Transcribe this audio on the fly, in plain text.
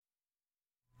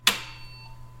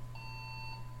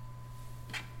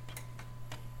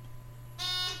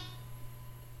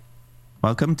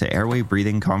Welcome to Airway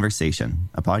Breathing Conversation,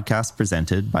 a podcast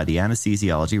presented by the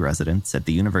anesthesiology residents at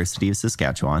the University of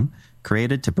Saskatchewan,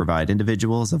 created to provide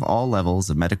individuals of all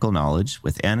levels of medical knowledge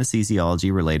with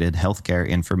anesthesiology-related healthcare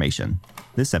information.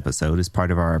 This episode is part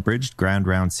of our Abridged Ground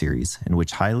Round series, in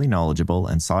which highly knowledgeable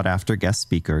and sought-after guest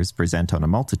speakers present on a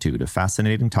multitude of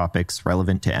fascinating topics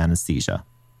relevant to anesthesia.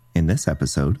 In this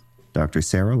episode, Dr.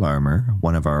 Sarah Larmour,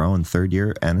 one of our own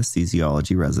third-year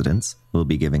anesthesiology residents, will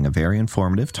be giving a very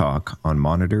informative talk on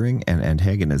monitoring and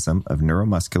antagonism of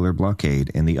neuromuscular blockade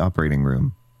in the operating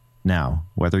room. Now,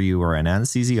 whether you are an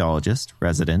anesthesiologist,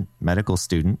 resident, medical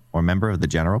student, or member of the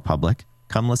general public,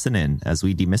 come listen in as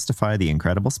we demystify the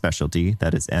incredible specialty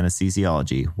that is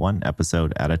anesthesiology, one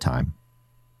episode at a time.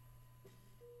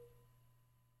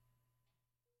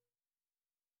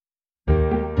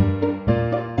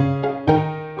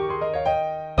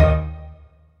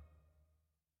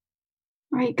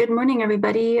 All right, good morning,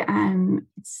 everybody.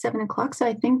 It's 7 o'clock, so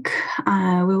I think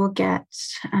we will get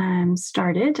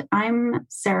started. I'm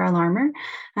Sarah Larmour,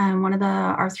 one of the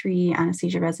R3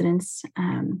 anesthesia residents,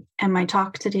 and my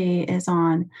talk today is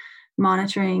on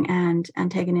monitoring and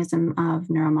antagonism of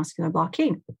neuromuscular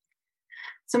blockade.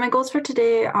 So my goals for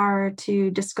today are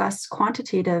to discuss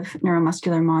quantitative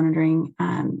neuromuscular monitoring,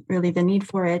 really the need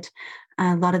for it,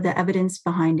 a lot of the evidence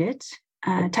behind it,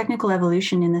 technical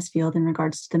evolution in this field in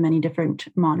regards to the many different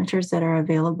monitors that are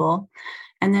available.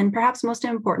 And then perhaps most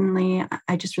importantly,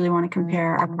 I just really want to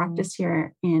compare our practice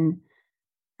here in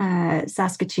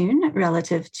Saskatoon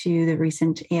relative to the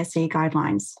recent ASA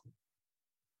guidelines.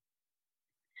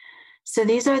 So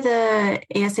these are the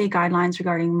ASA guidelines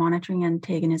regarding monitoring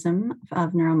antagonism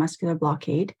of neuromuscular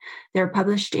blockade. They're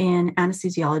published in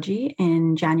Anesthesiology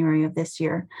in January of this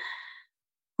year.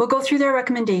 We'll go through their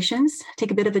recommendations, take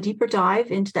a bit of a deeper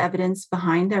dive into the evidence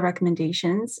behind their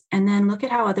recommendations, and then look at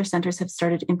how other centers have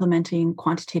started implementing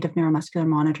quantitative neuromuscular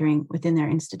monitoring within their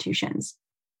institutions.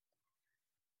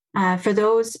 For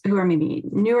those who are maybe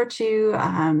newer to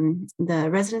the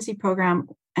residency program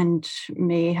and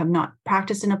may have not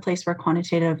practiced in a place where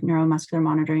quantitative neuromuscular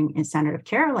monitoring is standard of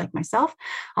care, like myself,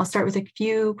 I'll start with a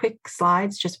few quick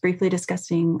slides, just briefly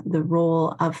discussing the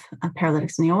role of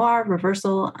paralytics in the OR,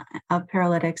 reversal of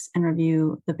paralytics, and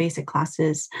review the basic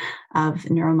classes of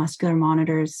neuromuscular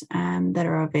monitors that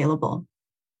are available.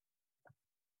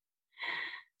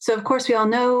 So, of course, we all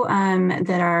know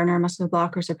that our neuromuscular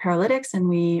blockers are paralytics, and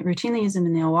we routinely use them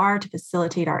in the OR to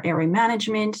facilitate our airway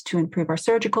management, to improve our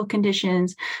surgical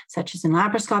conditions, such as in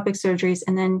laparoscopic surgeries.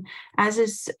 And then, as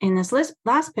is in this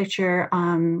last picture,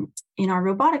 in our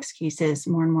robotics cases,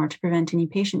 more and more to prevent any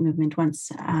patient movement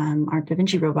once our Da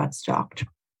Vinci robot's docked.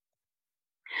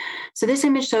 So this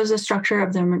image shows the structure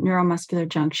of the neuromuscular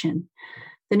junction.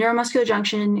 The neuromuscular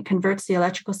junction converts the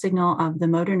electrical signal of the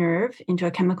motor nerve into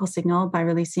a chemical signal by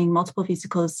releasing multiple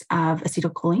vesicles of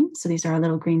acetylcholine. So these are our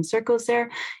little green circles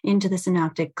there into the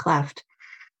synaptic cleft.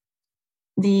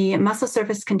 The muscle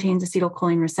surface contains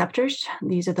acetylcholine receptors.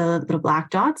 These are the little black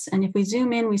dots. And if we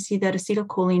zoom in, we see that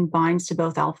acetylcholine binds to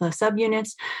both alpha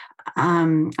subunits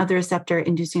of the receptor,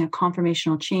 inducing a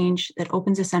conformational change that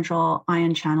opens a central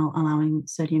ion channel, allowing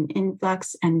sodium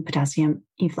influx and potassium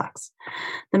efflux.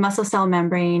 The muscle cell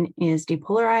membrane is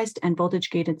depolarized, and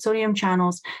voltage-gated sodium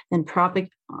channels then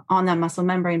on that muscle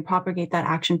membrane propagate that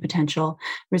action potential,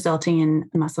 resulting in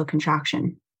muscle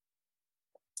contraction.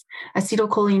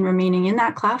 Acetylcholine remaining in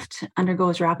that cleft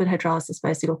undergoes rapid hydrolysis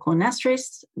by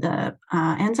acetylcholinesterase, the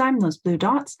enzyme, those blue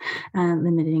dots,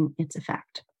 limiting its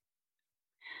effect.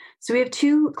 So we have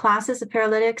two classes of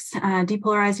paralytics,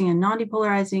 depolarizing and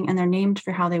non-depolarizing, and they're named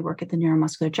for how they work at the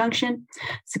neuromuscular junction.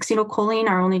 Acetylcholine,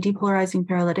 our only depolarizing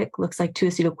paralytic, looks like two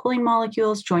acetylcholine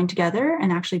molecules joined together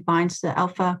and actually binds to the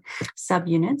alpha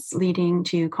subunits, leading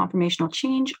to conformational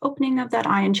change, opening of that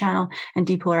ion channel, and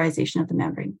depolarization of the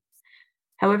membrane.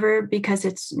 However, because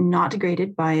it's not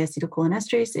degraded by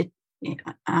acetylcholinesterase,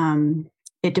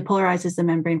 it depolarizes the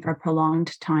membrane for a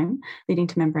prolonged time, leading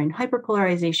to membrane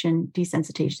hyperpolarization,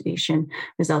 desensitization,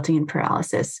 resulting in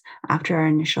paralysis after our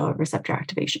initial receptor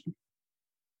activation.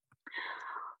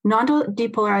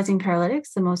 Non-depolarizing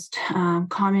paralytics, the most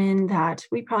common that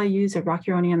we probably use are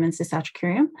rocuronium and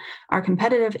cisatracurium, are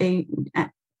competitive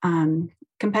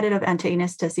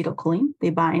antagonists to acetylcholine.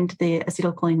 They bind the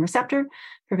acetylcholine receptor,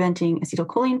 preventing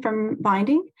acetylcholine from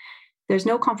binding. There's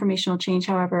no conformational change,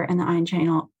 however, and the ion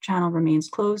channel remains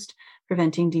closed,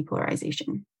 preventing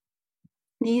depolarization.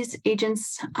 These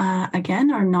agents, again,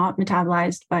 are not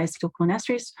metabolized by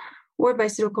acetylcholinesterase or by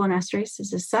acetylcholinesterase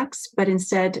as such, but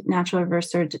instead natural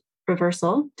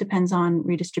reversal depends on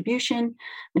redistribution,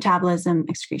 metabolism,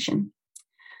 excretion.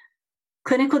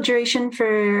 Clinical duration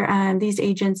for these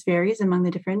agents varies among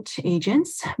the different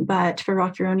agents, but for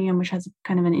rocuronium, which has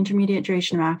kind of an intermediate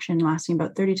duration of action lasting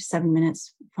about 30 to 7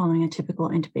 minutes following a typical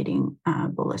intubating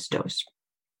bolus dose.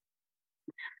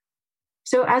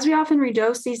 So as we often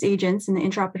redose these agents in the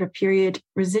intraoperative period,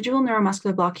 residual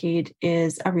neuromuscular blockade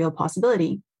is a real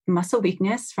possibility. Muscle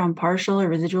weakness from partial or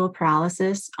residual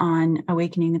paralysis on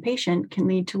awakening the patient can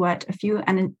lead to what a few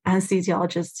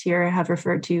anesthesiologists here have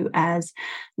referred to as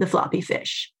the floppy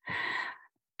fish.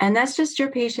 And that's just your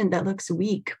patient that looks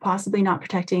weak, possibly not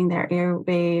protecting their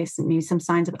airways, maybe some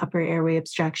signs of upper airway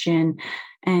obstruction.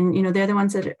 And, they're the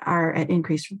ones that are at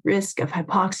increased risk of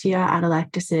hypoxia,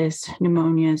 atelectasis,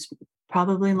 pneumonias,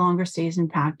 probably longer stays in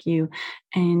PACU,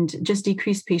 and just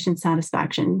decreased patient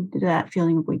satisfaction due to that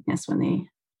feeling of weakness when they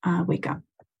wake up.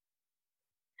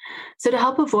 So to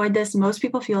help avoid this, most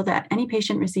people feel that any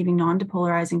patient receiving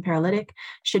non-depolarizing paralytic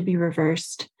should be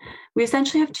reversed. We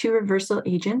essentially have two reversal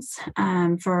agents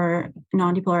for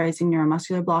non-depolarizing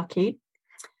neuromuscular blockade: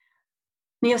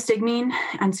 neostigmine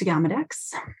and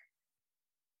sugammadex.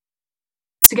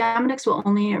 Sugammadex will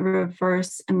only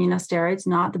reverse aminosteroids,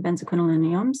 not the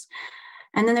benzoquinolineiums.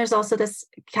 And then there's also this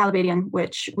calibadian,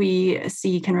 which we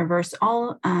see can reverse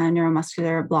all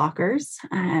neuromuscular blockers,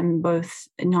 both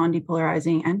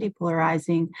non-depolarizing and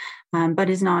depolarizing, but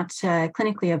is not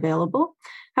clinically available.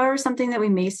 However, something that we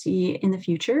may see in the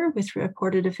future with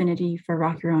reported affinity for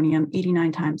rocuronium,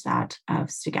 89 times that of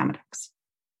sugammadex.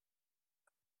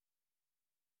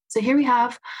 So here we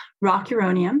have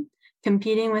rocuronium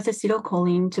competing with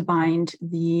acetylcholine to bind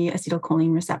the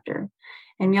acetylcholine receptor.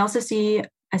 And we also see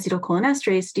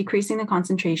acetylcholinesterase decreasing the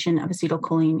concentration of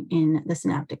acetylcholine in the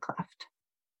synaptic cleft.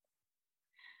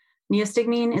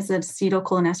 Neostigmine is an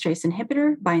acetylcholinesterase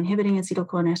inhibitor. By inhibiting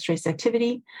acetylcholinesterase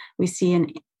activity, we see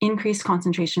an increased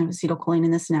concentration of acetylcholine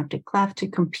in the synaptic cleft to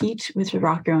compete with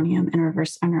rocuronium and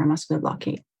reverse our neuromuscular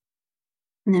blockade.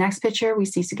 In the next picture, we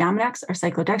see sugammadex, our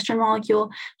cyclodextrin molecule,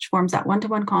 which forms that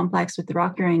one-to-one complex with the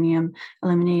rocuronium,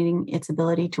 eliminating its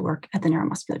ability to work at the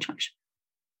neuromuscular junction.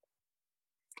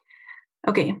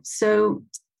 Okay, so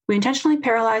we intentionally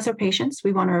paralyze our patients.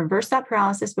 We want to reverse that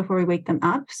paralysis before we wake them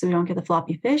up so we don't get the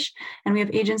floppy fish. And we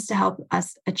have agents to help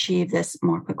us achieve this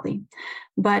more quickly.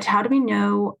 But how do we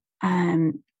know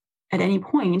at any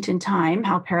point in time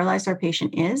how paralyzed our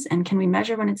patient is? And can we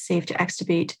measure when it's safe to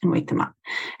extubate and wake them up?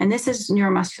 And this is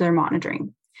neuromuscular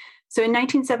monitoring. So in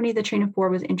 1970, the train of 4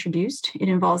 was introduced. It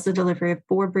involves the delivery of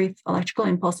 4 brief electrical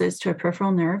impulses to a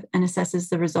peripheral nerve and assesses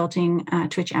the resulting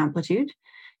twitch amplitude.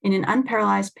 In an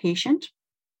unparalyzed patient,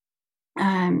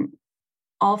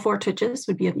 all 4 twitches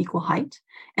would be of equal height.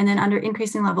 And then under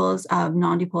increasing levels of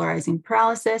non-depolarizing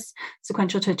paralysis,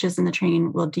 sequential twitches in the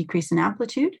train will decrease in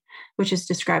amplitude, which is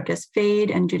described as fade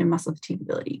and due to muscle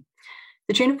fatigability.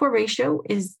 The train of 4 ratio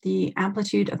is the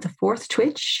amplitude of the 4th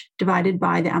twitch divided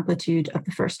by the amplitude of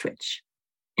the 1st twitch.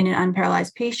 In an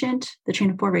unparalyzed patient, the train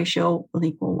of 4 ratio will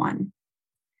equal 1.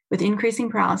 With increasing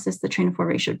paralysis, the train of 4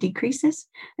 ratio decreases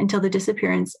until the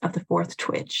disappearance of the 4th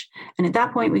twitch. And at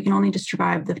that point, we can only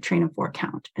describe the train of 4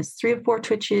 count as 3 of 4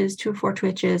 twitches, 2 of 4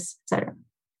 twitches, etc.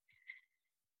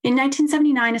 In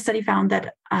 1979, a study found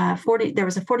that there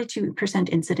was a 42%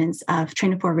 incidence of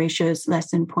train of 4 ratios less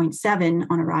than 0.7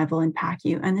 on arrival in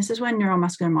PACU. And this is when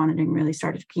neuromuscular monitoring really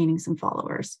started gaining some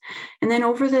followers. And then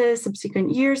over the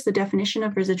subsequent years, the definition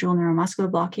of residual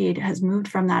neuromuscular blockade has moved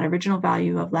from that original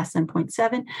value of less than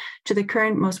 0.7 to the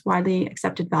current most widely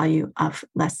accepted value of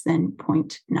less than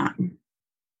 0.9.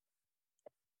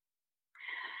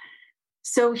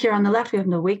 So here on the left, we have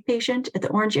an awake patient. At the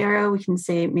orange arrow, we can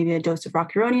say maybe a dose of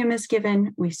rocuronium is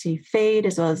given. We see fade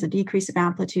as well as a decrease of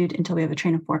amplitude until we have a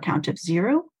train of 4 count of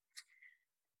 0.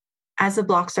 As the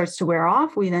block starts to wear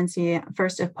off, we then see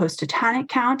first a post-tetanic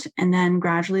count, and then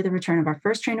gradually the return of our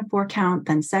first train of 4 count,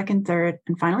 then second, third,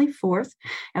 and finally 4th,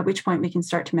 at which point we can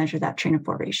start to measure that train of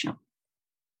 4 ratio.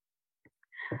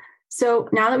 So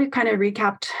now that we've kind of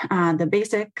recapped the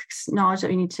basic knowledge that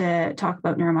we need to talk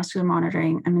about neuromuscular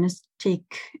monitoring, I'm going to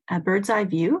take a bird's eye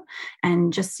view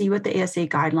and just see what the ASA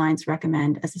guidelines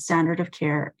recommend as a standard of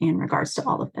care in regards to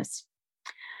all of this.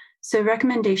 So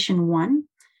recommendation 1,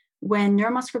 when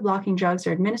neuromuscular blocking drugs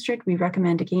are administered, we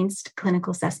recommend against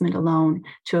clinical assessment alone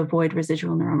to avoid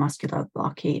residual neuromuscular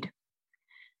blockade.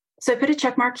 So I put a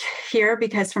check mark here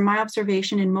because from my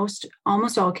observation in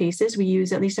almost all cases, we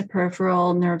use at least a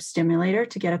peripheral nerve stimulator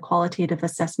to get a qualitative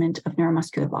assessment of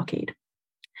neuromuscular blockade.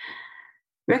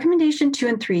 Recommendation 2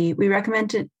 and 3, we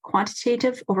recommend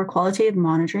quantitative over qualitative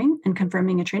monitoring and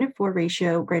confirming a train of 4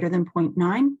 ratio greater than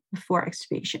 0.9 before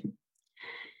extubation.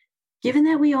 Given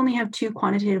that we only have 2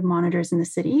 quantitative monitors in the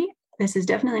city, this is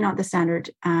definitely not the standard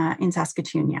in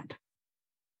Saskatoon yet.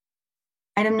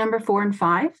 Item number 4 and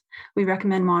 5, we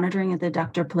recommend monitoring of the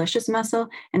adductor pollicis muscle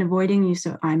and avoiding use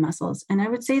of eye muscles. And I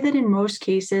would say that in most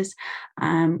cases,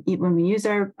 when we use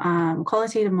our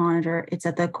qualitative monitor, it's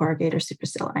at the corrugator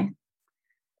supercilii.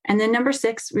 And then number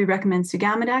 6, we recommend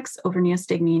Sugamidex over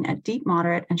neostigmine at deep,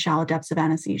 moderate, and shallow depths of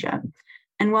anesthesia.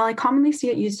 And while I commonly see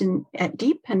it used at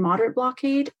deep and moderate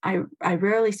blockade, I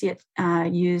rarely see it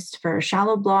used for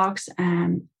shallow blocks.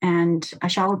 And a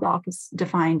shallow block is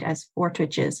defined as 4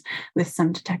 twitches with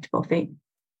some detectable fade.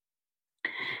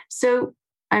 So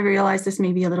I realize this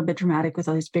may be a little bit dramatic with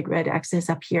all these big red X's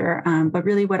up here, but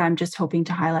really what I'm just hoping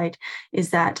to highlight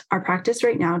is that our practice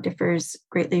right now differs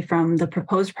greatly from the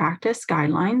proposed practice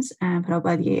guidelines put out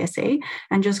by the ASA,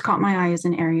 and just caught my eye as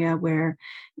an area where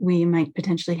we might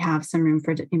potentially have some room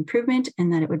for improvement,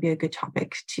 and that it would be a good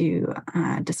topic to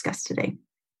discuss today.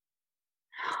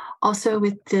 Also,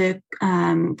 with the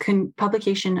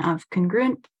publication of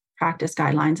congruent practice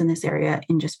guidelines in this area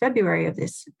in just February of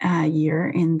this year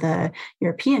in the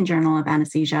European Journal of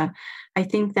Anesthesia, I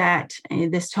think that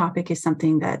this topic is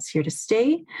something that's here to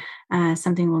stay,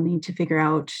 something we'll need to figure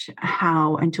out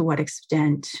how and to what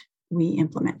extent we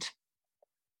implement.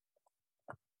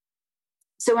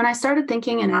 So when I started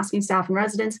thinking and asking staff and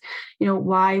residents,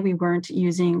 why we weren't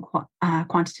using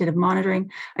quantitative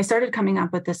monitoring, I started coming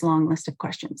up with this long list of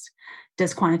questions.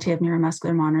 Does quantitative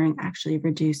neuromuscular monitoring actually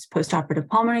reduce postoperative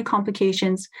pulmonary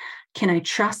complications? Can I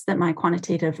trust that my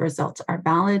quantitative results are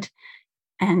valid?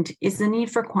 And is the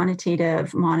need for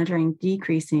quantitative monitoring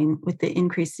decreasing with the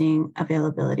increasing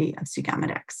availability of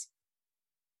Sugamidex?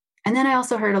 And then I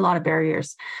also heard a lot of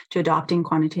barriers to adopting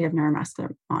quantitative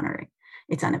neuromuscular monitoring.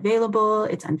 It's unavailable,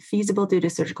 it's unfeasible due to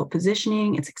surgical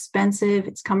positioning, it's expensive,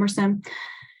 it's cumbersome.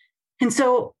 And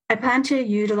so I plan to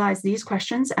utilize these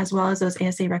questions as well as those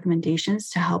ASA recommendations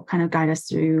to help kind of guide us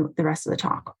through the rest of the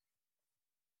talk.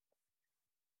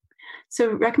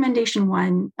 So recommendation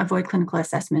 1, avoid clinical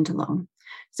assessment alone.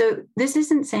 So this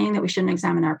isn't saying that we shouldn't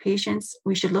examine our patients.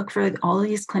 We should look for all of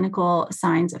these clinical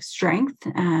signs of strength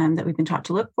that we've been taught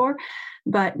to look for.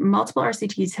 But multiple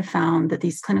RCTs have found that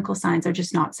these clinical signs are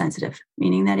just not sensitive,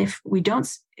 meaning that if we don't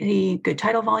see good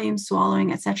tidal volume,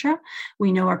 swallowing, etc.,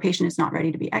 we know our patient is not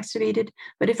ready to be extubated.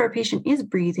 But if our patient is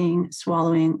breathing,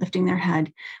 swallowing, lifting their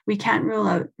head, we can't rule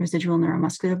out residual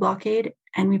neuromuscular blockade.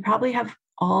 And we probably have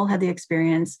all had the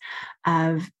experience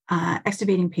of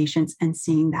extubating patients and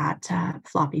seeing that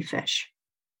floppy fish.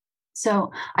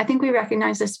 So I think we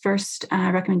recognize this first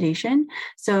recommendation.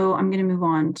 So I'm going to move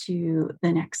on to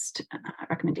the next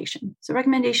recommendation. So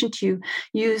recommendation 2,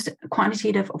 use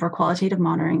quantitative over qualitative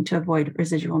monitoring to avoid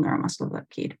residual neuromuscular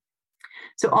blockade.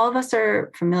 So all of us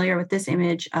are familiar with this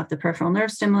image of the peripheral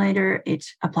nerve stimulator. It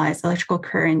applies electrical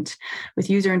current with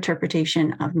user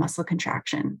interpretation of muscle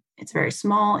contraction. It's very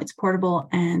small, it's portable,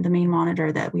 and the main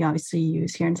monitor that we obviously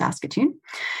use here in Saskatoon.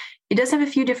 It does have a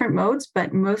few different modes,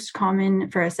 but most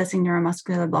common for assessing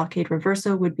neuromuscular blockade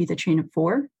reversal would be the train of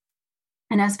 4.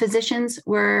 And as physicians,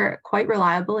 we're quite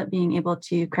reliable at being able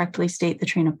to correctly state the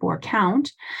train of 4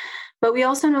 count. But we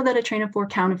also know that a train of 4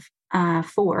 count of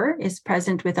 4 is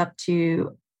present with up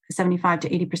to 75 to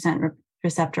 80%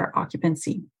 receptor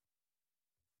occupancy.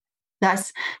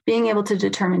 Thus, being able to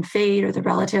determine fade or the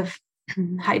relative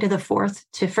height of the fourth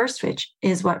to first switch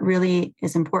is what really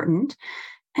is important.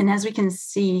 And as we can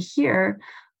see here,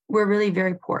 we're really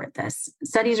very poor at this.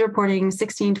 Studies reporting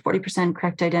 16 to 40%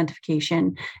 correct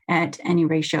identification at any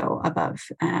ratio above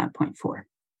 0.4.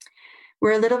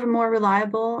 We're a little bit more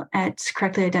reliable at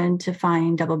correctly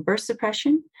identifying double burst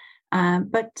suppression,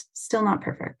 but still not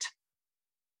perfect.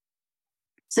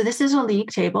 So this is a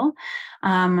league table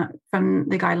from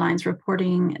the guidelines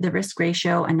reporting the risk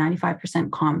ratio and 95%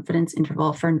 confidence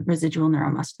interval for residual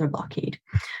neuromuscular blockade,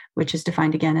 which is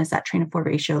defined again as that train of 4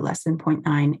 ratio less than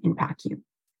 0.9 in PACU.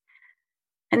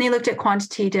 And they looked at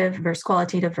quantitative versus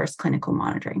qualitative versus clinical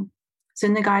monitoring. So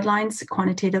in the guidelines,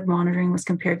 quantitative monitoring was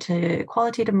compared to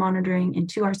qualitative monitoring in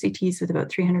 2 RCTs with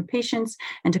about 300 patients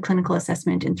and to clinical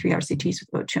assessment in 3 RCTs with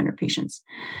about 200 patients.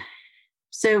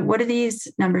 So what do these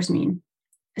numbers mean?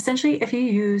 Essentially, if you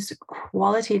use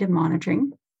qualitative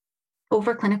monitoring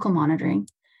over clinical monitoring,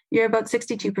 you're about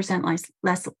 62%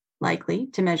 less likely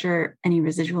to measure any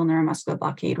residual neuromuscular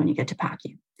blockade when you get to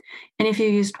PACU. And if you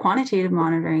used quantitative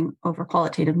monitoring over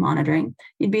qualitative monitoring,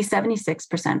 you'd be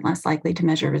 76% less likely to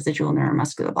measure residual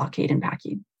neuromuscular blockade in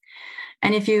PACU.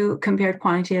 And if you compared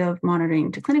quantitative monitoring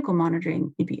to clinical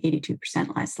monitoring, you'd be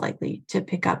 82% less likely to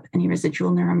pick up any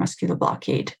residual neuromuscular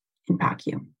blockade in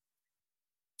PACU.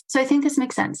 So I think this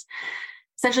makes sense.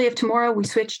 Essentially, if tomorrow we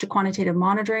switch to quantitative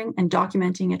monitoring and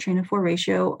documenting a train of 4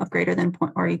 ratio of greater than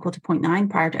or equal to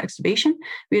 0.9 prior to extubation,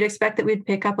 we would expect that we'd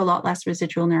pick up a lot less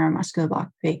residual neuromuscular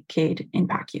blockade in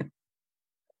PACU.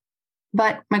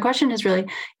 But my question is really,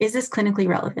 is this clinically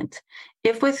relevant?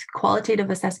 If with qualitative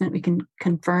assessment, we can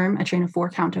confirm a train of 4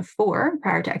 count of 4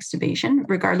 prior to extubation,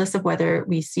 regardless of whether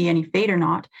we see any fade or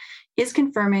not, is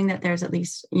confirming that there's at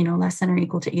least, less than or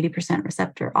equal to 80%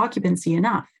 receptor occupancy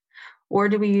enough? Or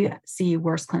do we see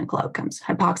worse clinical outcomes,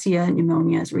 hypoxia,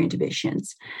 pneumonias,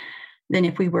 reintubations, than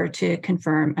if we were to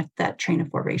confirm that train of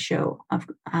 4 ratio of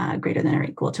greater than or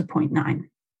equal to 0.9?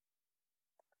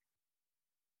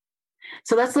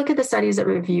 So let's look at the studies that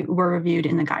were reviewed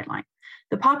in the guideline.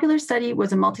 The popular study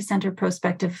was a multi-center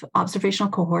prospective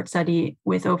observational cohort study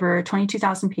with over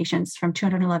 22,000 patients from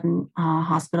 211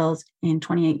 hospitals in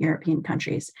 28 European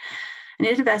countries. And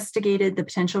it investigated the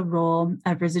potential role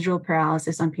of residual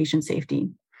paralysis on patient safety,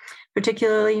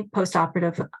 particularly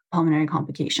postoperative pulmonary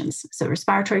complications. So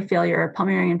respiratory failure,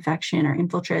 pulmonary infection or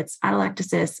infiltrates,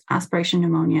 atelectasis, aspiration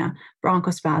pneumonia,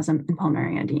 bronchospasm, and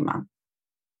pulmonary edema.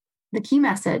 The key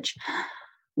message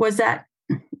was that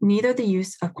neither the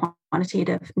use of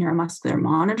quantitative neuromuscular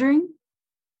monitoring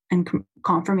and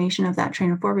confirmation of that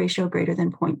train of 4 ratio greater than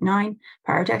 0.9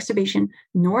 prior to extubation,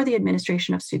 nor the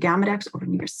administration of sugammadex or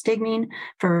neostigmine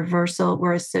for reversal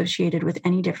were associated with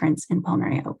any difference in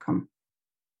pulmonary outcome.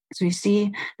 So you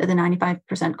see that the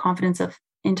 95% confidence of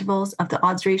intervals of the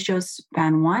odds ratios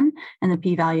span 1, and the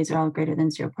p-values are all greater than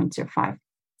 0.05.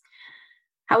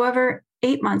 However,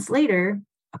 8 months later,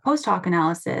 a post-hoc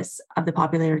analysis of the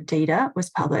popular data was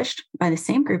published by the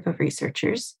same group of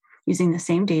researchers using the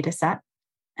same data set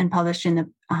and published in the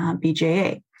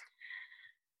BJA.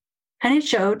 And it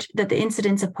showed that the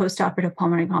incidence of postoperative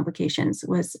pulmonary complications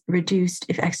was reduced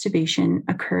if extubation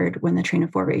occurred when the train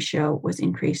of 4 ratio was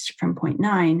increased from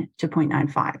 0.9 to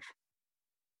 0.95.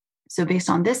 So based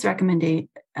on this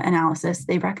analysis,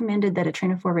 they recommended that a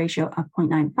train of 4 ratio of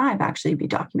 0.95 actually be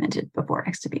documented before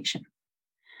extubation.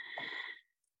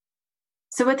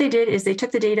 So what they did is they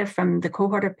took the data from the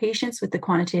cohort of patients with the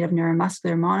quantitative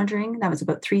neuromuscular monitoring. That was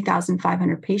about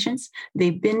 3,500 patients.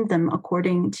 They binned them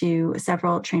according to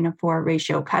several train of 4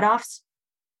 ratio cutoffs.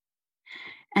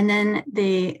 And then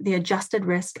the adjusted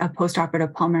risk of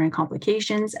postoperative pulmonary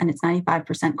complications and its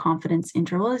 95% confidence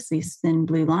intervals, these thin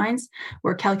blue lines,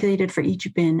 were calculated for each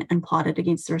bin and plotted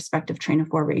against the respective train of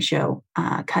 4 ratio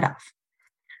cutoff.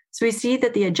 So we see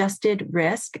that the adjusted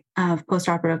risk of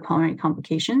postoperative pulmonary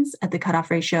complications at the cutoff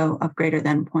ratio of greater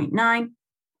than 0.9,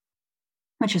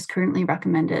 which is currently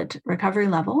recommended recovery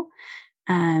level,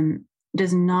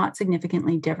 does not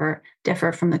significantly differ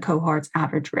from the cohort's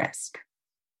average risk.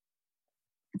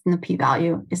 And the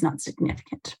p-value is not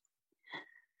significant.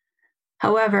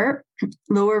 However,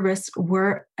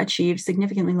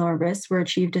 significantly lower risks were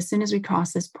achieved as soon as we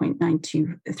crossed this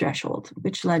 0.92 threshold,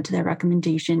 which led to their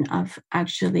recommendation of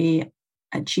actually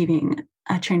achieving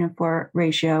a train of 4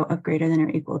 ratio of greater than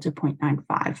or equal to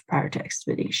 0.95 prior to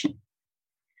extubation.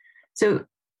 So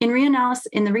in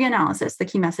the reanalysis, the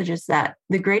key message is that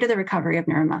the greater the recovery of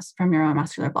from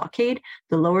neuromuscular blockade,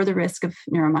 the lower the risk of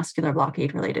neuromuscular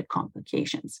blockade-related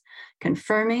complications,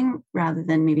 confirming rather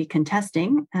than maybe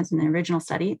contesting, as in the original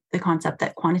study, the concept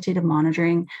that quantitative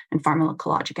monitoring and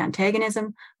pharmacologic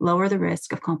antagonism lower the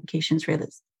risk of complications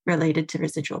related to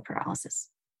residual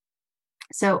paralysis.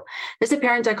 So this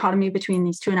apparent dichotomy between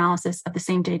these two analyses of the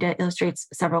same data illustrates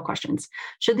several questions.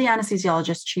 Should the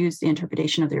anesthesiologist choose the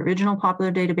interpretation of the original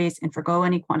popular database and forgo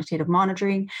any quantitative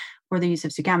monitoring or the use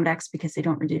of sugammadex because they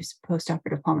don't reduce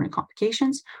postoperative pulmonary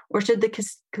complications? Or should the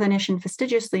clinician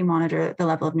fastidiously monitor the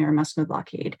level of neuromuscular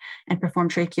blockade and perform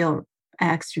tracheal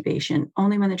extubation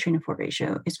only when the train of 4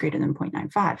 ratio is greater than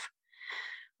 0.95?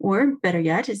 Or better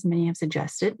yet, as many have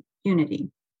suggested,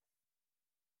 unity.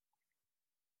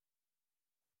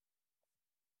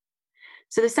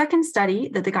 So the second study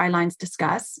that the guidelines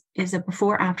discuss is a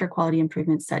before-after quality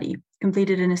improvement study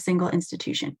completed in a single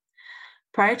institution.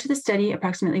 Prior to the study,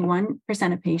 approximately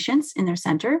 1% of patients in their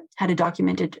center had a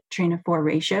documented train of 4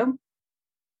 ratio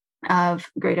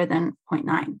of greater than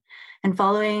 0.9. And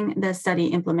following the study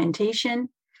implementation,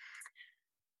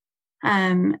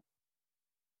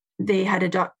 they had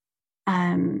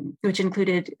which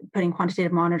included putting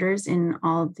quantitative monitors in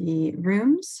all of the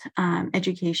rooms,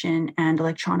 education, and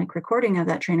electronic recording of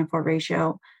that train of 4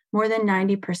 ratio. More than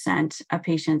 90% of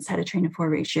patients had a train of 4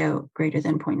 ratio greater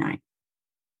than 0.9.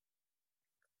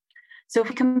 So if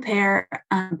we compare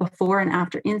before and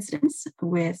after incidence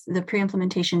with the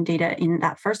pre-implementation data in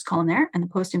that first column there and the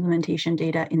post-implementation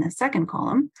data in the second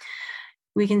column,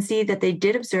 We can see that they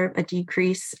did observe a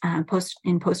decrease in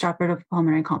postoperative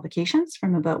pulmonary complications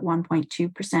from about 1.2%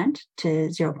 to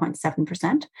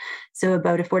 0.7%, so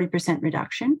about a 40%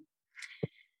 reduction.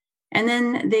 And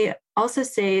then they also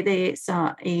say they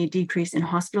saw a decrease in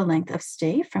hospital length of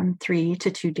stay from 3 to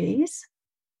 2 days.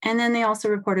 And then they also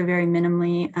report a very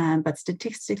minimally but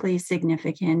statistically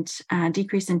significant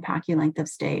decrease in PACU length of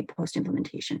stay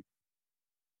post-implementation.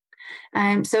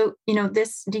 So,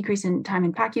 this decrease in time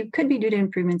in PACU could be due to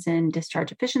improvements in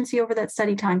discharge efficiency over that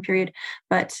study time period,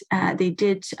 but they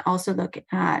did also look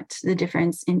at the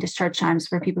difference in discharge times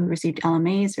for people who received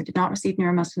LMAs or did not receive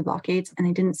neuromuscular blockades, and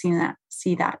they didn't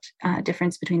see that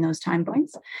difference between those time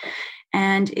points.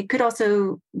 And it could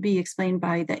also be explained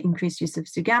by the increased use of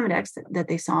sugammadex that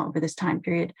they saw over this time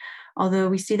period. Although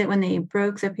we see that when they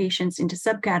broke the patients into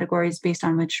subcategories based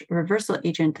on which reversal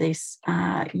agent they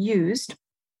used,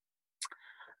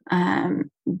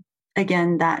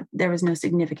 again, that there was no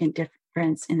significant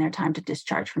difference in their time to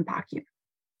discharge from PACU.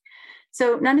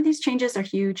 So none of these changes are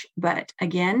huge, but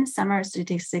again, some are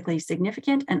statistically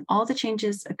significant, and all the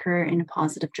changes occur in a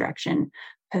positive direction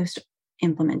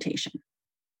post-implementation.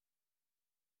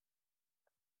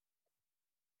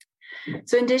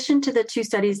 So in addition to the 2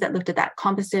 studies that looked at that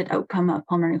composite outcome of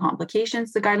pulmonary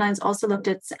complications, the guidelines also looked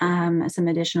at some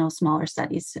additional smaller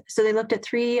studies. So they looked at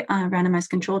 3 randomized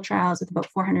controlled trials with about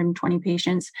 420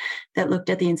 patients that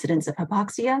looked at the incidence of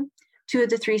hypoxia. 2 of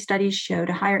the 3 studies showed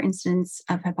a higher incidence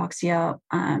of hypoxia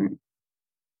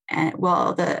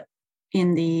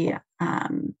in the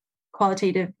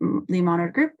qualitatively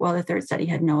monitored group, while the 3rd study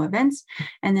had no events.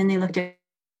 And then they looked at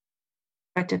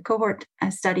cohort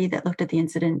study that looked at the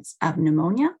incidence of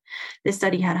pneumonia. This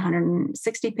study had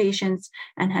 160 patients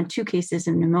and had 2 cases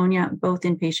of pneumonia, both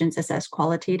in patients assessed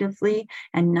qualitatively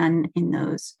and none in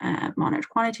those monitored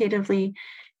quantitatively.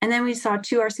 And then we saw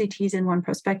 2 RCTs in 1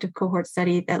 prospective cohort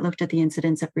study that looked at the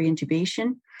incidence of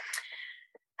reintubation.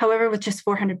 However, with just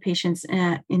 400 patients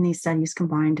in these studies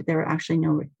combined, there were actually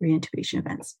no reintubation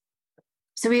events.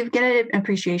 So we get an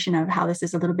appreciation of how this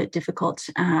is a little bit difficult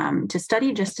to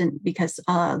study because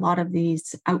a lot of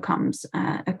these outcomes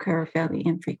occur fairly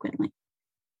infrequently.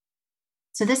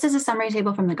 So this is a summary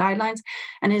table from the guidelines.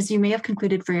 And as you may have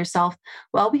concluded for yourself,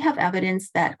 while we have evidence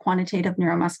that quantitative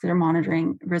neuromuscular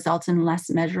monitoring results in less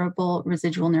measurable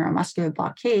residual neuromuscular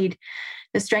blockade,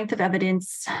 the strength of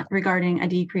evidence regarding a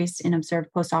decrease in observed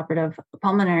postoperative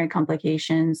pulmonary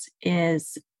complications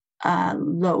is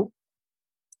low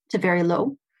to very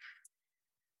low,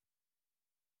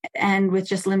 and with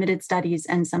just limited studies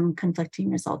and some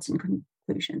conflicting results and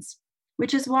conclusions.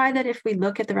 Which is why that if we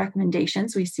look at the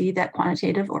recommendations, we see that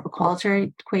quantitative or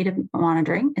qualitative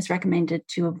monitoring is recommended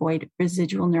to avoid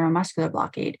residual neuromuscular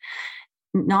blockade,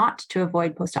 not to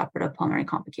avoid postoperative pulmonary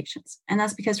complications. And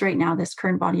that's because right now this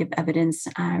current body of evidence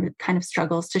kind of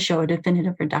struggles to show a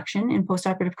definitive reduction in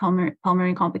postoperative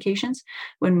pulmonary complications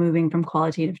when moving from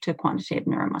qualitative to quantitative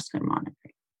neuromuscular monitoring.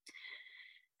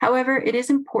 However, it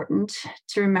is important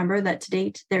to remember that to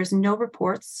date, there's no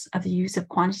reports of the use of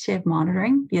quantitative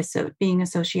monitoring being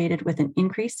associated with an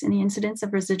increase in the incidence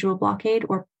of residual blockade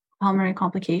or pulmonary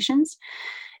complications.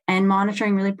 And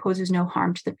monitoring really poses no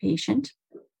harm to the patient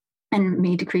and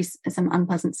may decrease some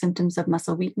unpleasant symptoms of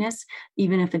muscle weakness,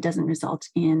 even if it doesn't result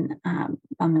in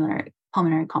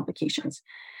pulmonary complications.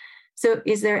 So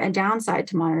is there a downside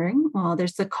to monitoring? Well,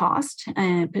 there's the cost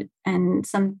and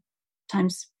sometimes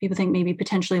people think maybe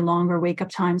potentially longer wake-up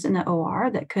times in the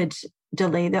OR that could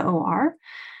delay the OR.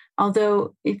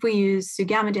 Although if we use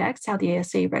sugammadex, how the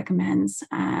ASA recommends,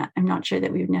 I'm not sure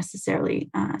that we would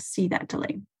necessarily see that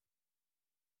delay.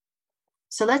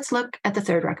 So let's look at the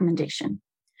 3rd recommendation.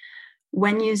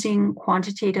 When using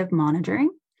quantitative monitoring,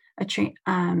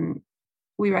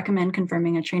 we recommend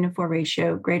confirming a train of 4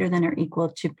 ratio greater than or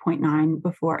equal to 0.9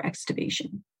 before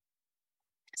extubation.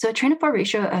 So a train of 4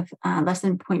 ratio of less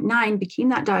than 0.9 became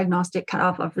that diagnostic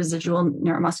cutoff of residual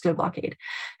neuromuscular blockade.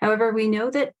 However, we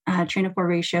know that train of 4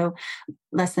 ratio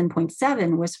less than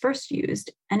 0.7 was first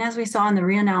used. And as we saw in the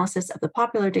reanalysis of the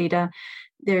popular data,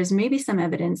 there's maybe some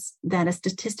evidence that a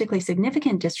statistically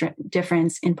significant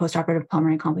difference in postoperative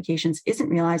pulmonary complications isn't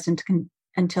realized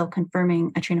until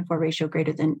confirming a train of 4 ratio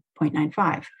greater than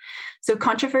 0.95. So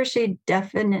controversy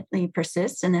definitely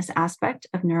persists in this aspect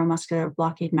of neuromuscular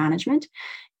blockade management.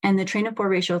 And the train of 4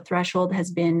 ratio threshold has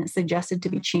been suggested to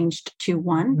be changed to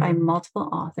 1 by multiple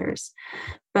authors.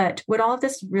 But what all of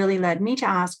this really led me to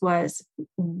ask was,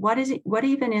 what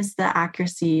even is the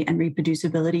accuracy and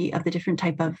reproducibility of the different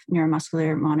type of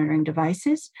neuromuscular monitoring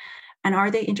devices? And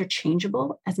are they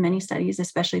interchangeable? As many studies,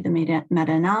 especially the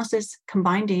meta-analysis,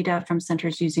 combine data from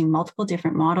centers using multiple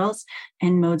different models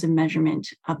and modes of measurement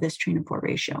of this 3:4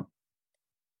 ratio.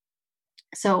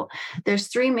 So there's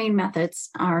three main methods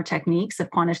or techniques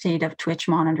of quantitative twitch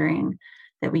monitoring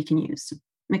that we can use: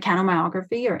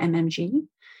 mechanomyography or MMG,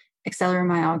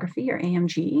 accelerometry or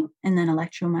AMG, and then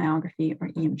electromyography or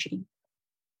EMG.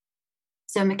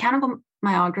 So mechanical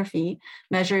myography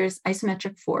measures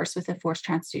isometric force with a force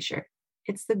transducer.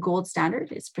 It's the gold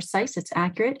standard. It's precise, it's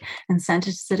accurate, and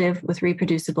sensitive with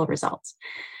reproducible results.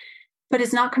 But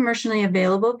it's not commercially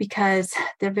available because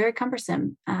they're very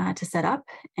cumbersome to set up,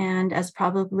 and as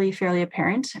probably fairly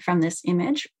apparent from this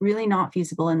image, really not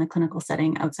feasible in the clinical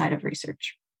setting outside of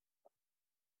research.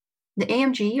 The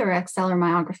AMG, or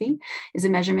accelerometry, is a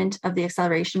measurement of the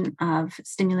acceleration of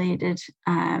stimulated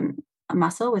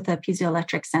muscle with a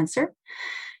piezoelectric sensor.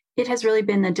 It has really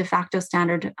been the de facto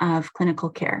standard of clinical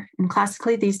care. And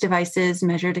classically, these devices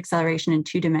measured acceleration in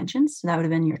 2 dimensions. So that would have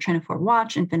been your 3:4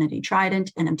 watch, Infinity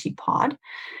Trident, NMT pod.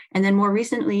 And then more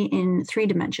recently in 3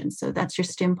 dimensions. So that's your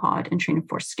stim pod and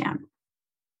 3:4 scan.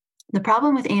 The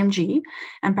problem with AMG,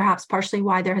 and perhaps partially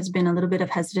why there has been a little bit of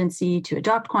hesitancy to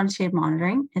adopt quantitative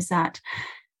monitoring, is that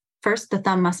first, the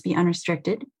thumb must be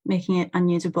unrestricted, making it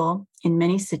unusable in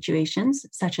many situations,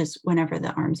 such as whenever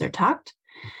the arms are tucked.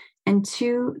 And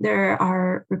 2, there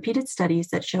are repeated studies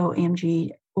that show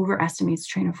AMG overestimates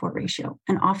 3:4 ratio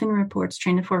and often reports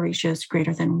 3:4 ratios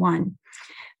greater than 1,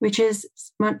 which is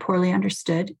somewhat poorly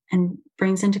understood and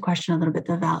brings into question a little bit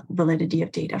the validity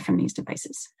of data from these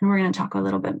devices. And we're going to talk a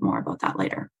little bit more about that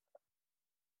later.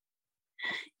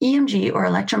 EMG, or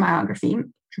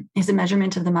electromyography, is a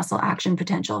measurement of the muscle action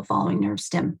potential following nerve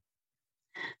stim.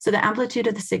 So the amplitude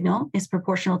of the signal is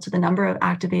proportional to the number of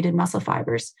activated muscle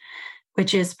fibers,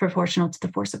 which is proportional to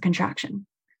the force of contraction.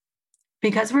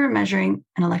 Because we're measuring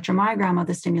an electromyogram of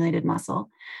the stimulated muscle,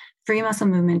 free muscle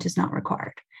movement is not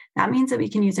required. That means that we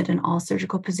can use it in all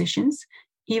surgical positions,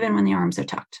 even when the arms are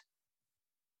tucked.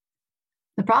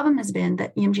 The problem has been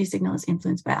that EMG signal is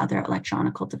influenced by other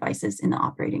electronical devices in the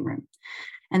operating room.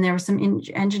 And there were some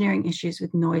engineering issues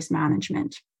with noise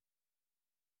management.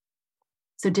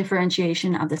 So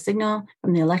differentiation of the signal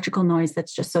from the electrical noise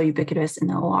that's just so ubiquitous in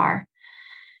the OR.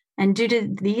 And due to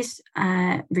these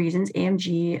reasons,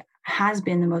 AMG has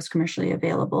been the most commercially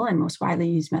available and most widely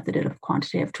used method of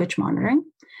quantitative twitch monitoring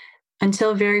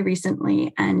until very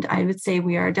recently. And I would say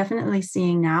we are definitely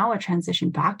seeing now a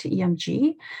transition back to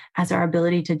EMG as our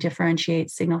ability to differentiate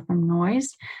signal from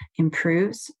noise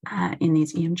improves in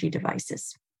these EMG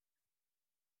devices.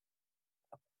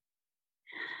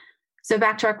 So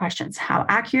back to our questions. How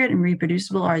accurate and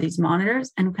reproducible are these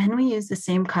monitors? And can we use the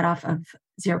same cutoff of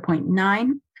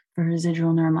 0.9 for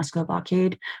residual neuromuscular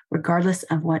blockade, regardless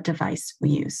of what device we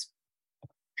use?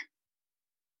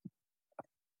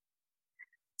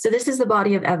 So this is the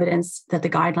body of evidence that the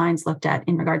guidelines looked at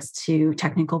in regards to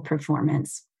technical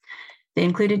performance. They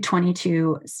included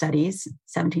 22 studies,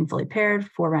 17 fully paired,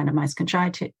 4 randomized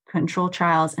control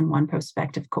trials, and 1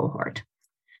 prospective cohort.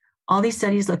 All these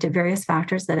studies looked at various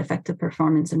factors that affect the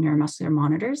performance of neuromuscular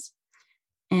monitors.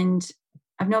 And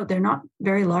of note, they're not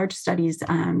very large studies.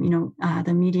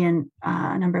 The median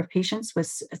number of patients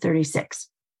was 36.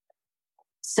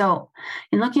 So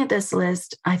in looking at this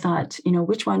list, I thought,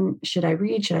 which one should I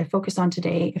read? Should I focus on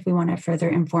today if we want to further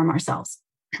inform ourselves?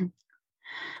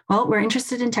 Well, we're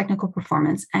interested in technical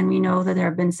performance, and we know that there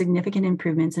have been significant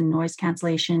improvements in noise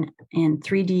cancellation in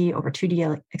 3D over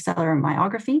 2D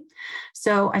accelerometry.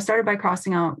 So I started by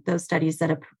crossing out those studies that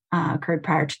have occurred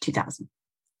prior to 2000.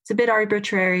 It's a bit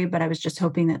arbitrary, but I was just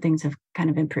hoping that things have kind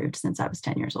of improved since I was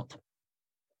 10 years old.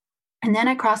 And then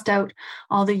I crossed out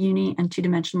all the uni and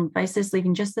 2-dimensional devices,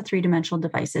 leaving just the 3-dimensional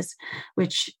devices,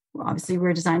 which obviously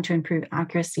were designed to improve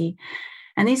accuracy.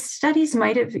 And these studies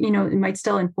might have, might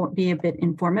still be a bit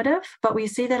informative, but we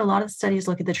see that a lot of studies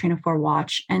look at the 3:4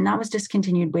 watch, and that was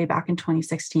discontinued way back in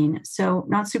 2016. So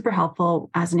not super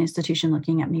helpful as an institution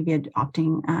looking at maybe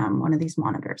adopting one of these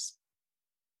monitors.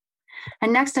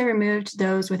 And next, I removed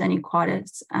those with any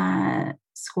QUADS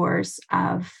scores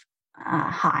of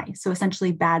high. So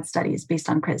essentially bad studies based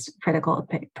on critical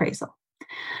appraisal.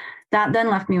 That then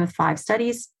left me with 5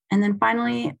 studies. And then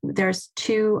finally, there's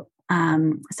 2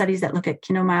 studies that look at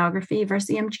kinemyography versus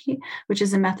EMG, which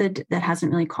is a method that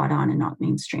hasn't really caught on and not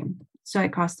mainstream. So I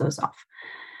crossed those off.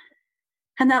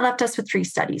 And that left us with 3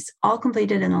 studies, all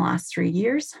completed in the last 3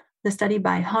 years. The study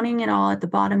by Honing et al. At the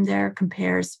bottom there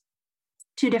compares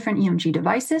 2 different EMG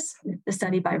devices. The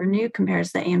study by Renew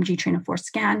compares the AMG 3:4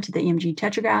 scan to the EMG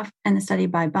tetragraph, and the study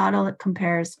by Battle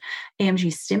compares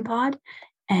AMG stim pod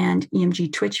and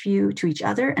EMG twitch view to each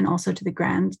other, and also to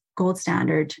the gold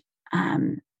standard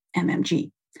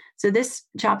MMG. So this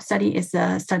CHOP study is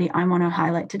the study I want to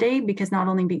highlight today, because not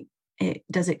only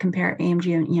does it compare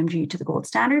AMG and EMG to the gold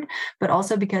standard, but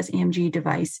also because AMG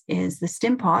device is the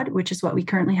StimPod, which is what we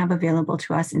currently have available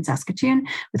to us in Saskatoon,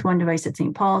 with one device at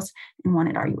St. Paul's and one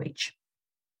at RUH.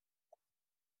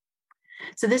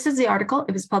 So this is the article.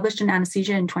 It was published in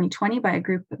Anesthesia in 2020 by a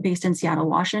group based in Seattle,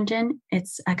 Washington.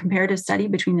 It's a comparative study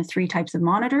between the three types of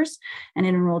monitors, and it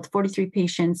enrolled 43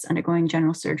 patients undergoing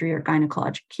general surgery or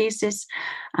gynecologic cases,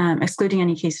 excluding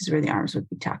any cases where the arms would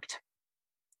be tucked.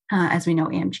 As we know,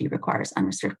 AMG requires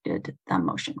unrestricted thumb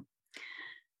motion.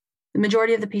 The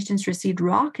majority of the patients received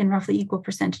ROC, and roughly equal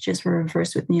percentages were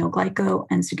reversed with neoglyco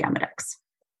and sugammadex.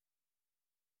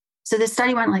 So this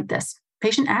study went like this.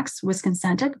 Patient X was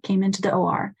consented, came into the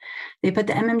OR. They put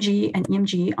the MMG and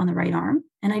EMG on the right arm,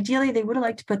 and ideally they would have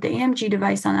liked to put the AMG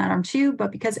device on that arm too,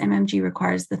 but because MMG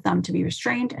requires the thumb to be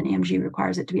restrained and AMG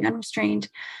requires it to be unrestrained,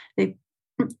 they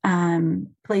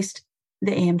placed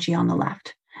the AMG on the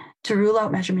left. To rule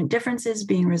out measurement differences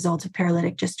being a result of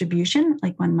paralytic distribution,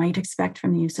 like one might expect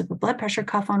from the use of a blood pressure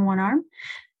cuff on one arm,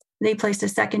 they placed a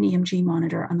second EMG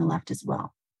monitor on the left as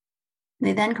well.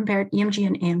 They then compared EMG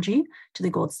and AMG to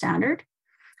the gold standard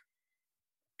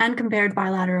and compared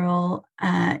bilateral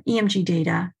EMG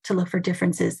data to look for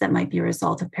differences that might be a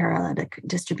result of paralytic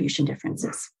distribution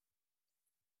differences.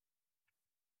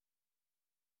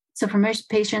 So for most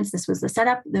patients, this was the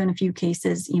setup, though in a few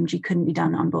cases, EMG couldn't be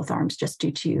done on both arms just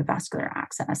due to vascular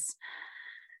access.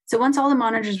 So once all the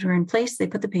monitors were in place, they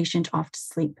put the patient off to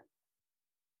sleep.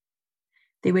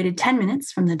 They waited 10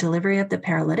 minutes from the delivery of the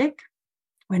paralytic,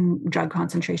 when drug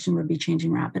concentration would be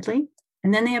changing rapidly.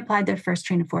 And then they applied their first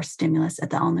train of force stimulus at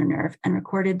the ulnar nerve and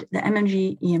recorded the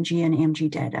MMG, EMG, and AMG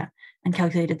data and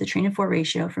calculated the train of force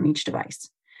ratio from each device.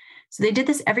 So they did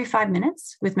this every 5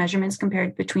 minutes with measurements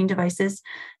compared between devices,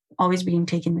 always being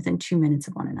taken within 2 minutes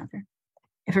of one another.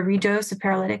 If a redose of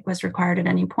paralytic was required at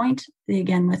any point, they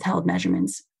again withheld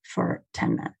measurements for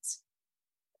 10 minutes.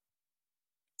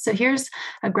 So here's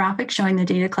a graphic showing the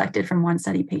data collected from one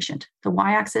study patient. The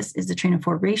y-axis is the train of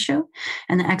force ratio,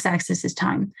 and the x-axis is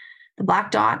time. The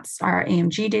black dots are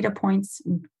AMG data points,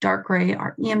 dark gray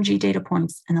are EMG data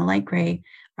points, and the light gray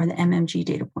are the MMG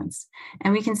data points.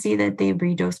 And we can see that they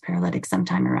redosed paralytic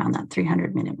sometime around that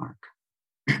 300-minute mark.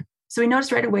 So we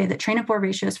noticed right away that train of force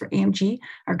ratios for AMG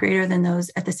are greater than those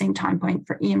at the same time point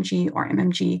for EMG or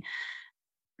MMG,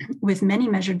 with many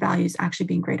measured values actually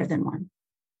being greater than 1.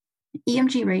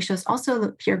 EMG ratios also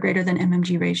appear greater than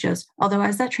MMG ratios, although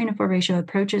as that train of force ratio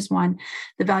approaches 1,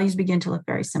 the values begin to look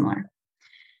very similar.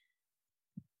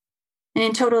 And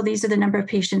in total, these are the number of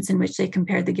patients in which they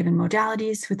compared the given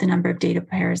modalities with the number of data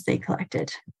pairs they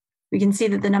collected. We can see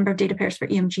that the number of data pairs for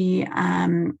EMG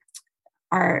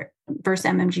are versus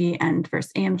MMG and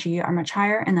versus AMG are much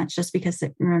higher. And that's just because,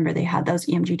 remember, they had those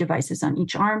EMG devices on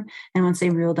each arm. And once they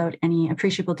ruled out any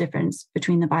appreciable difference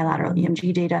between the bilateral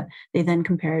EMG data, they then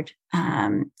compared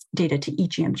data to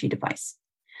each EMG device.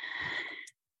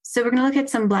 So we're going to look at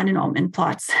some Bland and Altman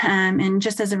plots. And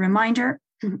just as a reminder,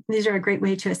 these are a great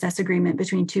way to assess agreement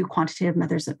between two quantitative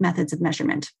methods of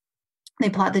measurement. They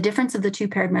plot the difference of the two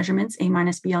paired measurements, A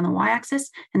minus B on the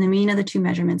y-axis, and the mean of the two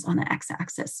measurements on the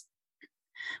x-axis.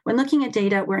 When looking at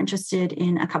data, we're interested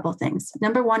in a couple of things.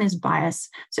 Number one is bias.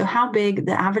 So how big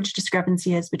the average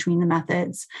discrepancy is between the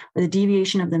methods, or the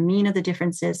deviation of the mean of the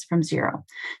differences from 0.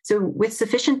 So with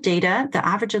sufficient data, the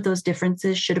average of those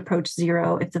differences should approach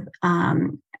 0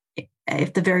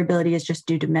 if the variability is just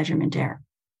due to measurement error.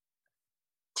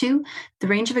 2, the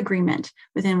range of agreement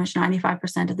within which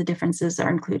 95% of the differences are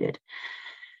included.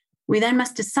 We then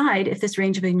must decide if this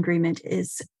range of agreement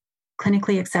is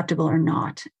clinically acceptable or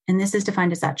not. And this is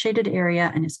defined as that shaded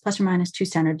area and is plus or minus 2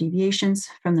 standard deviations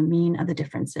from the mean of the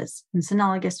differences. And it's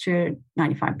analogous to a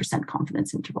 95%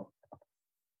 confidence interval.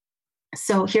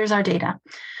 So here's our data.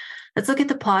 Let's look at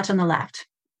the plot on the left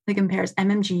that compares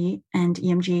MMG and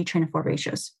EMG train of force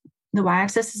ratios. The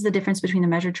y-axis is the difference between the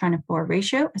measured train of force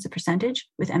ratio as a percentage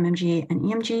with MMG and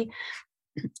EMG.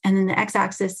 And then the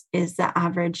x-axis is the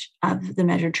average of the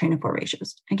measured train of force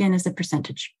ratios, again, as a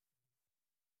percentage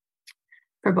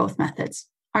for both methods.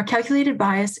 Our calculated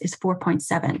bias is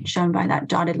 4.7, shown by that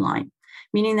dotted line,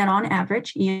 meaning that on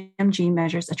average, EMG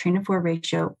measures a train of force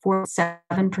ratio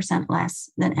 7%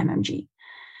 less than MMG.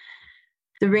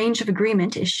 The range of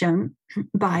agreement is shown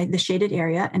by the shaded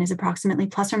area and is approximately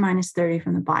plus or minus 30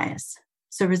 from the bias.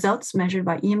 So results measured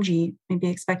by EMG may be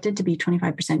expected to be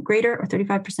 25% greater or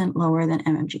 35% lower than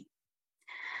MMG.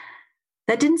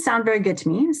 That didn't sound very good to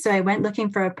me, so I went looking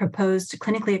for a proposed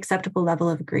clinically acceptable level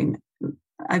of agreement.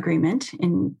 agreement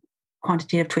in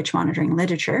quantitative twitch monitoring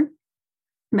literature.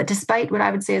 But despite what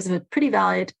I would say is a pretty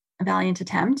valiant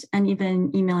attempt, and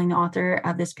even emailing the author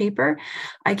of this paper,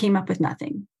 I came up with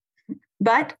nothing.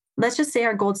 But let's just say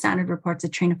our gold standard reports a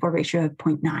train of 4 ratio of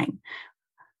 0.9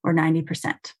 or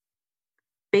 90%.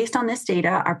 Based on this data,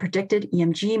 our predicted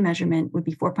EMG measurement would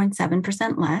be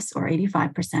 4.7% less or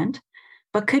 85%,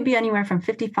 but could be anywhere from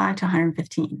 55 to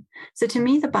 115. So to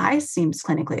me, the bias seems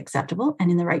clinically acceptable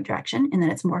and in the right direction in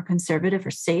that it's more conservative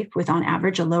or safe with on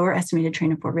average a lower estimated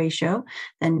train of 4 ratio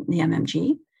than the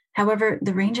MMG. However,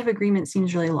 the range of agreement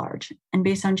seems really large. And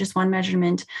based on just one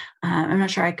measurement, I'm not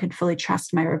sure I could fully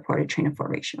trust my reported train of 4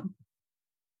 ratio.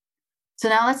 So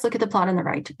now let's look at the plot on the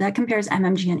right. That compares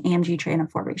MMG and AMG train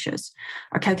of 4 ratios.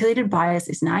 Our calculated bias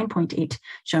is 9.8,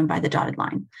 shown by the dotted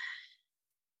line.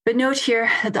 But note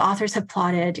here that the authors have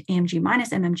plotted AMG minus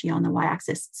MMG on the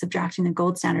y-axis, subtracting the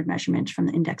gold standard measurement from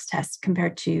the index test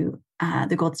compared to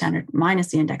the gold standard minus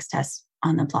the index test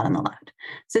on the plot on the left.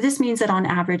 So this means that on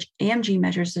average, AMG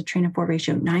measures a train of 4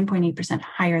 ratio 9.8%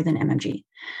 higher than MMG.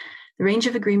 The range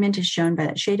of agreement is shown by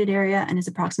that shaded area and is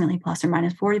approximately plus or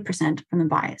minus 40% from the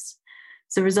bias.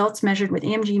 So results measured with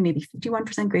AMG may be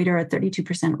 51% greater or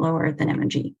 32% lower than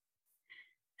MMG.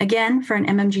 Again, for an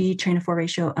MMG train of 4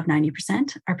 ratio of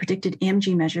 90%, our predicted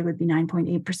AMG measure would be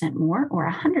 9.8% more or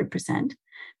 100%,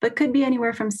 but could be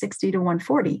anywhere from 60 to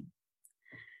 140.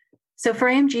 So for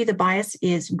AMG, the bias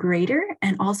is greater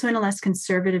and also in a less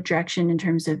conservative direction in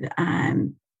terms of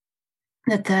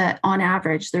that on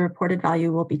average, the reported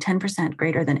value will be 10%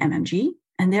 greater than MMG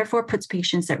and therefore puts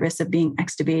patients at risk of being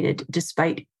extubated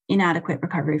despite inadequate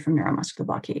recovery from neuromuscular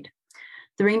blockade.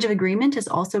 The range of agreement is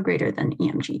also greater than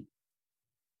EMG.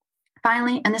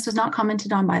 Finally, and this was not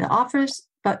commented on by the authors,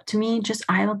 but to me, just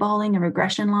eyeballing a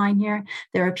regression line here,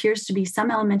 there appears to be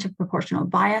some element of proportional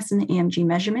bias in the AMG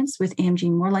measurements, with AMG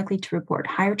more likely to report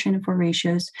higher train of 4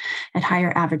 ratios at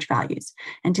higher average values.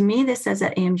 And to me, this says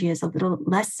that AMG is a little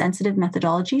less sensitive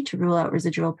methodology to rule out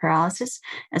residual paralysis,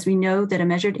 as we know that a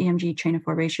measured AMG train of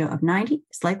 4 ratio of 90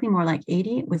 is likely more like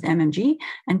 80 with MMG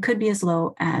and could be as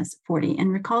low as 40.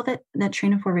 And recall that that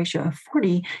train of 4 ratio of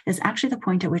 40 is actually the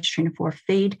point at which train of 4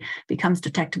 fade becomes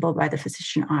detectable by the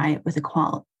physician eye with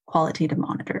a qualitative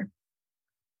monitor.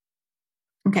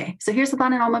 Okay, so here's the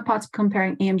blinded enrollment plots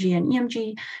comparing AMG and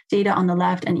EMG data on the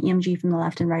left and EMG from the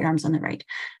left and right arms on the right.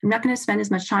 I'm not going to spend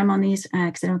as much time on these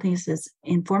because I don't think this is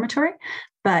informatory,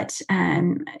 but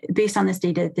based on this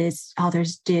data, these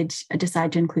authors did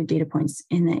decide to include data points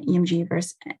in the EMG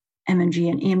versus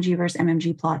MMG and AMG versus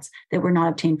MMG plots that were not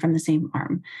obtained from the same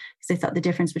arm, because they thought the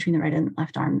difference between the right and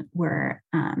left arm were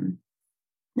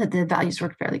that the values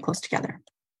were fairly close together.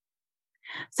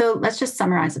 So let's just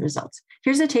summarize the results.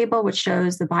 Here's a table which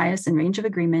shows the bias and range of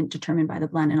agreement determined by the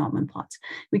Bland and Altman plots.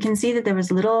 We can see that there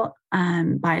was little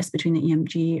bias between the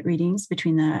EMG readings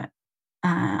between the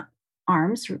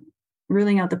arms,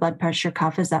 ruling out the blood pressure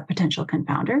cuff as that potential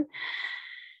confounder.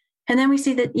 And then we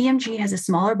see that EMG has a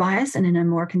smaller bias and in a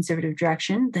more conservative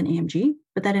direction than AMG,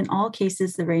 but that in all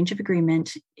cases, the range of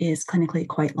agreement is clinically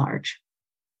quite large.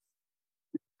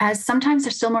 As sometimes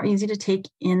they're still more easy to take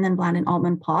in than Bland and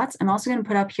Altman plots, I'm also going to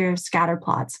put up here scatter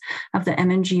plots of the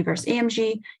MMG versus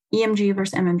AMG, EMG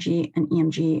versus MMG, and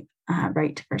EMG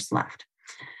right versus left.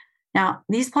 Now,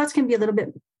 these plots can be a little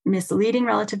bit misleading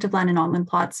relative to Bland and Altman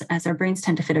plots, as our brains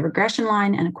tend to fit a regression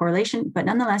line and a correlation, but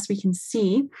nonetheless, we can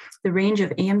see the range of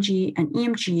AMG and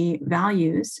EMG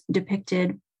values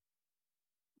depicted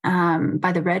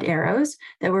by the red arrows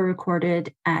that were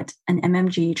recorded at an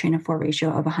MMG train of 4 ratio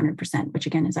of 100%, which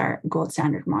again is our gold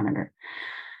standard monitor.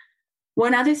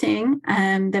 One other thing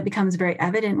that becomes very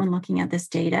evident when looking at this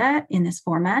data in this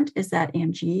format is that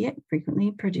AMG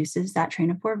frequently produces that train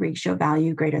of 4 ratio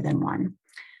value greater than 1.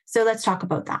 So let's talk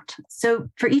about that. So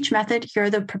for each method, here are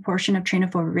the proportion of train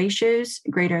of 4 ratios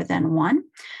greater than 1.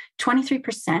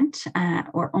 23%,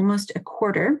 or almost a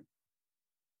quarter,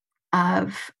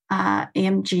 of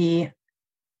AMG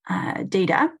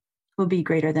data will be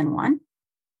greater than 1.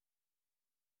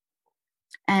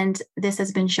 And this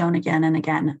has been shown again and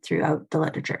again throughout the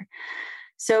literature.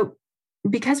 So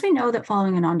because we know that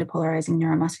following a non-depolarizing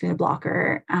neuromuscular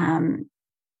blocker,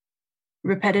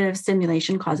 repetitive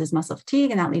stimulation causes muscle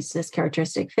fatigue, and that leads to this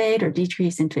characteristic fade or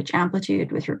decrease in twitch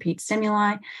amplitude with repeat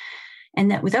stimuli, and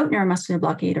that without neuromuscular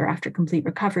blockade or after complete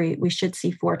recovery, we should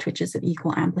see 4 twitches of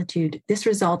equal amplitude. This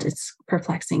result is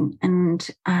perplexing. And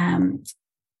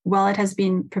while it has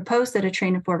been proposed that a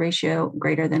train of 4 ratio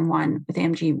greater than 1 with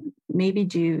AMG may be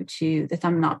due to the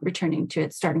thumb not returning to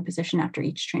its starting position after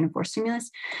each train of 4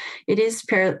 stimulus, it is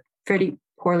pretty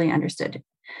poorly understood.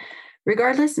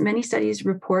 Regardless, many studies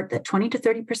report that 20 to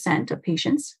 30% of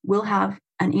patients will have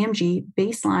an EMG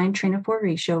baseline train of 4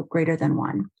 ratio greater than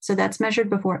 1. So that's measured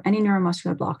before any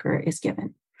neuromuscular blocker is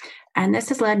given. And this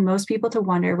has led most people to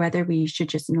wonder whether we should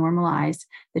just normalize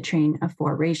the train of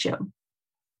 4 ratio.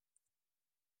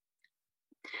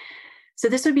 So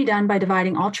this would be done by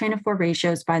dividing all train of 4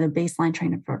 ratios by the baseline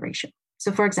train of 4 ratio.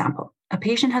 So for example, a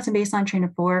patient has a baseline train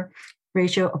of 4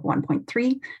 ratio of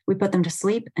 1.3. We put them to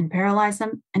sleep and paralyze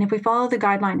them. And if we follow the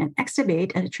guideline and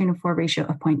extubate at a train of 4 ratio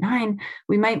of 0.9,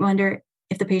 we might wonder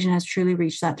if the patient has truly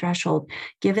reached that threshold,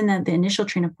 given that the initial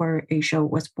train of 4 ratio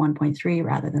was 1.3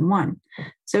 rather than 1.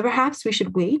 So perhaps we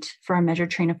should wait for a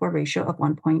measured train of 4 ratio of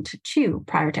 1.2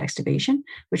 prior to extubation,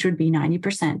 which would be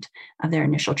 90% of their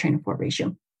initial train of 4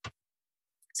 ratio.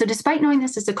 So despite knowing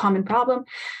this is a common problem,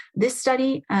 this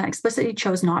study explicitly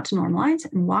chose not to normalize.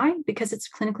 And why? Because it's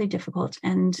clinically difficult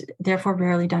and therefore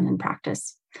rarely done in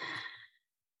practice.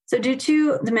 So due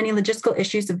to the many logistical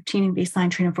issues of obtaining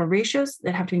baseline train of 4 ratios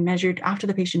that have to be measured after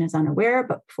the patient is unaware,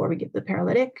 but before we give the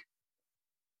paralytic,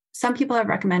 some people have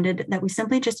recommended that we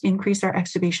simply just increase our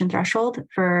extubation threshold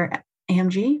for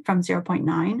AMG from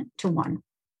 0.9 to 1.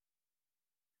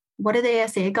 What do the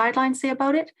ASA guidelines say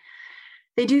about it?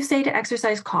 They do say to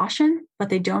exercise caution, but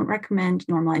they don't recommend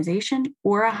normalization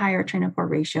or a higher train of 4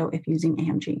 ratio if using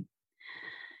AMG.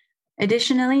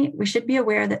 Additionally, we should be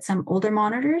aware that some older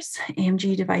monitors,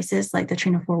 AMG devices like the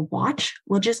train of 4 watch,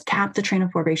 will just cap the train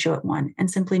of 4 ratio at 1 and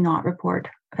simply not report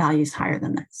values higher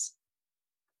than this.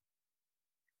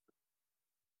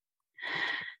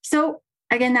 So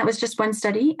again, that was just one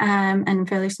study and a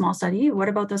fairly small study. What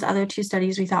about those other 2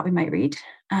 studies we thought we might read?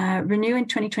 Renew in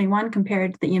 2021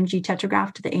 compared the EMG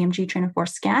tetrograph to the AMG train of 4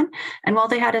 scan. And while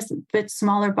they had a bit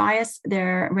smaller bias,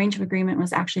 their range of agreement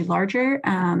was actually larger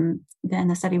than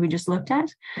the study we just looked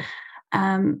at.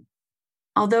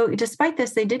 Although despite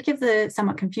this, they did give the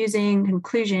somewhat confusing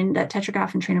conclusion that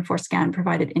tetrograph and train of 4 scan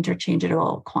provided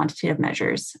interchangeable quantitative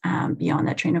measures beyond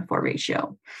that train of 4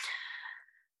 ratio.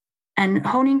 And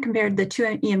Honing compared the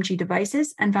 2 EMG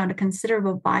devices and found a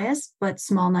considerable bias, but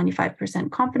small 95%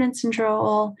 confidence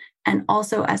interval. And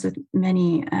also, as with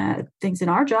many things in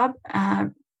our job,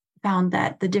 found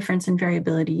that the difference in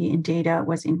variability in data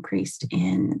was increased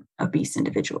in obese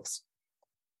individuals.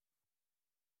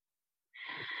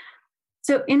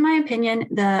 So in my opinion,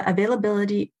 the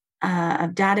availability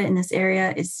of data in this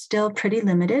area is still pretty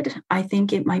limited. I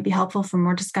think it might be helpful for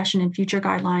more discussion in future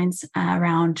guidelines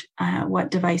around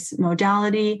what device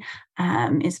modality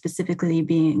is specifically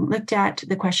being looked at,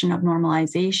 the question of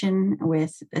normalization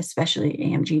with especially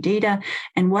AMG data,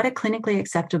 and what a clinically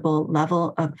acceptable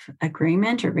level of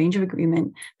agreement or range of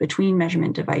agreement between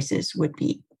measurement devices would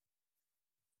be.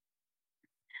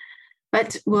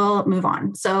 But we'll move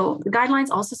on. So the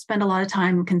guidelines also spend a lot of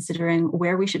time considering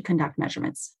where we should conduct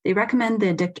measurements. They recommend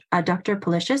the adductor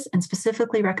pollicis and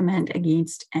specifically recommend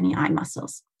against any eye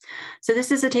muscles. So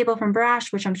this is a table from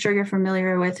Brash, which I'm sure you're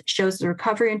familiar with, shows the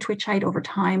recovery in twitch height over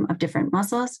time of different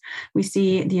muscles. We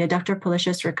see the adductor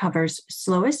pollicis recovers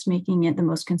slowest, making it the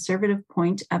most conservative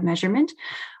point of measurement,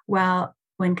 while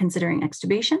when considering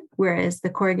extubation, whereas the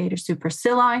corrugator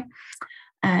supercilii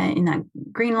in that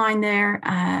green line there,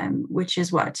 which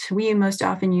is what we most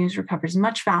often use, recovers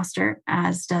much faster,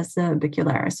 as does the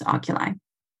orbicularis oculi.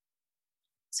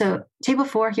 So table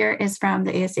 4 here is from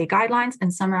the ASA guidelines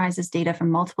and summarizes data from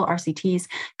multiple RCTs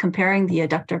comparing the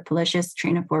adductor pollicis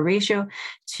train of 4 ratio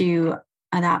to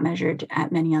that measured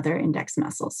at many other index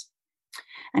muscles.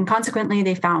 And consequently,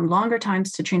 they found longer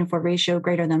times to train of 4 ratio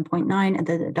greater than 0.9 at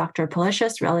the adductor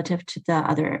pollicis relative to the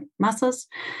other muscles,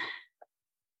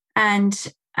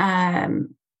 and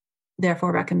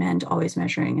therefore recommend always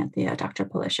measuring at the adductor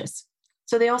pollicis.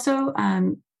 So they also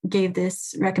gave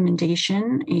this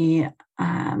recommendation a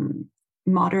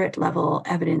moderate level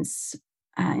evidence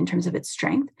in terms of its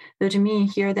strength, though to me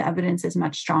here the evidence is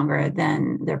much stronger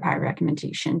than their prior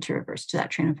recommendation to reverse to that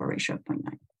train of 4 ratio of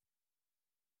 0.9.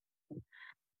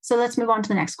 So let's move on to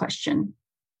the next question.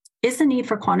 Is the need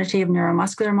for quantitative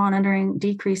neuromuscular monitoring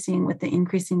decreasing with the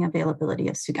increasing availability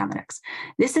of sugammadex?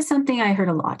 This is something I heard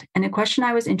a lot, and a question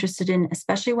I was interested in,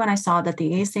 especially when I saw that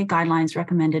the ASA guidelines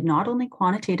recommended not only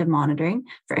quantitative monitoring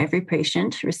for every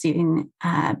patient receiving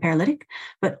paralytic,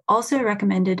 but also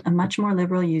recommended a much more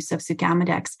liberal use of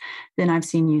sugammadex than I've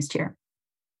seen used here.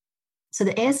 So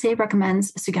the ASA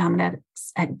recommends sugammadex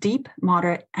at deep,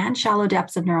 moderate, and shallow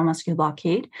depths of neuromuscular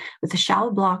blockade, with a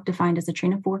shallow block defined as a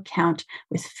train of 4 count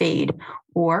with fade,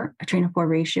 or a train of 4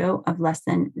 ratio of less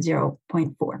than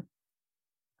 0.4.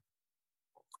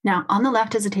 Now, on the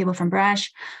left is a table from Brash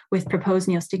with proposed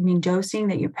neostigmine dosing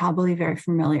that you're probably very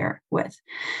familiar with.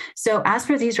 So as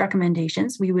for these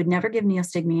recommendations, we would never give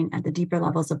neostigmine at the deeper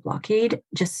levels of blockade,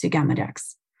 just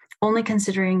sugammadex. only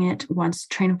considering it once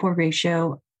train of 4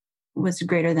 ratio was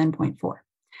greater than 0.4.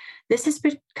 This is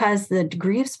because the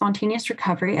degree of spontaneous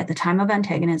recovery at the time of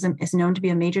antagonism is known to be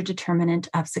a major determinant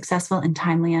of successful and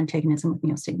timely antagonism with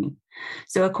neostigmine.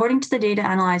 So according to the data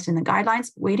analyzed in the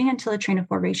guidelines, waiting until a train of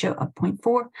 4 ratio of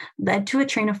 0.4 led to a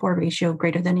train of 4 ratio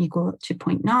greater than or equal to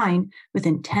 0.9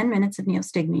 within 10 minutes of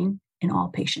neostigmine in all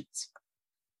patients.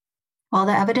 While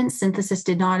the evidence synthesis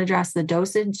did not address the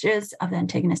dosages of the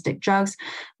antagonistic drugs,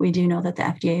 we do know that the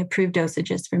FDA-approved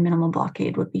dosages for minimal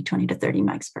blockade would be 20 to 30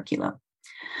 mics per kilo.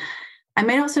 I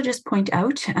might also just point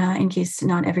out, in case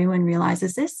not everyone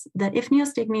realizes this, that if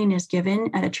neostigmine is given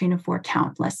at a train of 4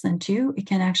 count less than 2, it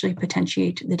can actually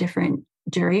potentiate the different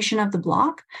duration of the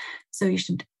block. So you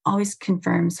should always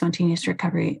confirm spontaneous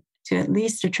recovery to at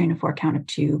least a train of 4 count of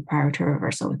 2 prior to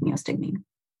reversal with neostigmine.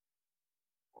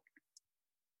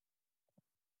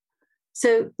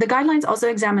 So the guidelines also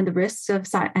examined the risks of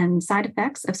and side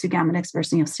effects of sugammadex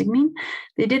versus neostigmine.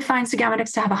 They did find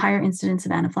sugammadex to have a higher incidence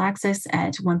of anaphylaxis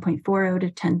at 1.40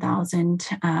 to 10,000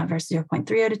 versus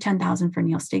 0.30 to 10,000 for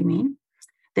neostigmine.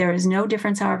 There is no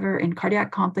difference, however, in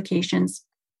cardiac complications.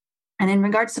 And in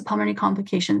regards to pulmonary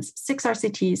complications, 6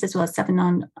 RCTs as well as 7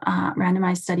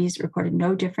 non-randomized studies reported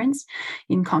no difference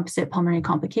in composite pulmonary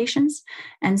complications,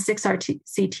 and 6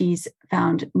 RCTs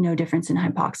found no difference in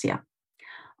hypoxia.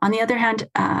 On the other hand,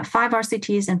 5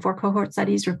 RCTs and 4 cohort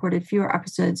studies reported fewer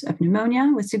episodes of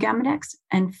pneumonia with sugammadex,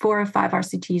 and 4 of 5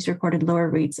 RCTs reported lower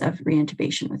rates of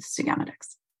reintubation with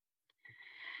sugammadex.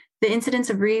 The incidence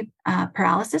of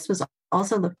paralysis was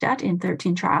also looked at in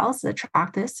 13 trials that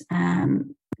tracked this.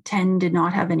 10 did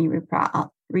not have any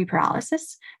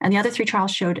reparalysis, and the other 3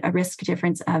 trials showed a risk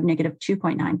difference of negative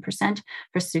 2.9%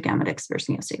 for sugammadex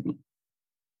versus neostigmine.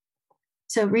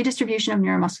 So redistribution of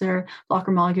neuromuscular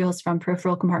blocker molecules from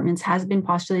peripheral compartments has been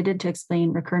postulated to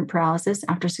explain recurrent paralysis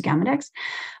after sugammadex,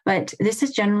 but this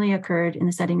has generally occurred in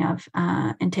the setting of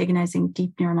antagonizing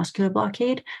deep neuromuscular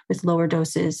blockade with lower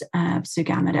doses of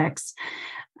sugammadex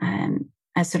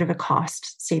as sort of a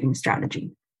cost-saving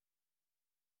strategy.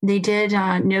 They did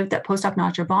note that post-op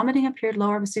nausea vomiting appeared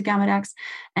lower with sugammadex,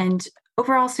 and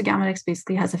overall sugammadex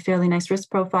basically has a fairly nice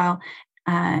risk profile,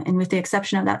 and with the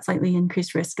exception of that slightly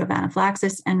increased risk of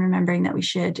anaphylaxis, and remembering that we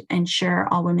should ensure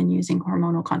all women using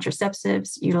hormonal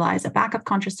contraceptives utilize a backup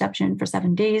contraception for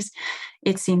 7 days,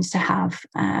 it seems to have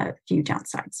a few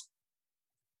downsides.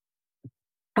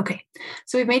 Okay,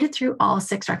 so we've made it through all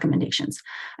 6 recommendations.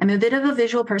 I'm a bit of a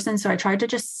visual person, so I tried to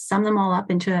just sum them all up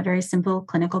into a very simple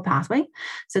clinical pathway.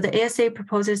 So the ASA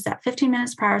proposes that 15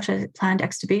 minutes prior to planned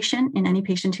extubation in any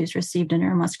patient who's received a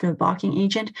neuromuscular blocking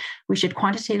agent, we should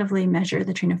quantitatively measure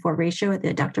the train of 4 ratio at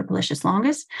the adductor pollicis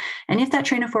longus. And if that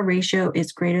train of 4 ratio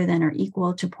is greater than or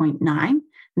equal to 0.9, then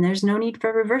there's no need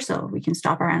for reversal. We can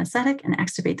stop our anesthetic and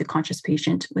extubate the conscious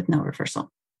patient with no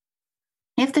reversal.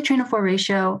 If the train of 4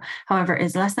 ratio, however,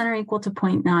 is less than or equal to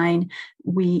 0.9,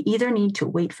 we either need to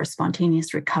wait for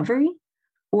spontaneous recovery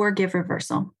or give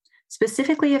reversal.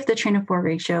 Specifically, if the train of 4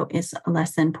 ratio is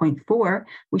less than 0.4,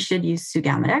 we should use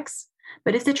sugammadex.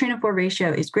 But if the train of 4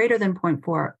 ratio is greater than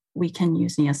 0.4, we can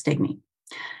use neostigmine.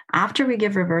 After we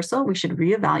give reversal, we should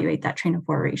reevaluate that train of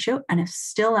 4 ratio. And if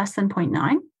still less than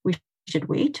 0.9, we should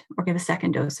wait or give a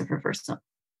second dose of reversal.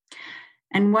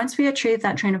 And once we achieve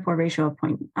that train of 4 ratio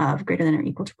of greater than or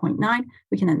equal to 0.9,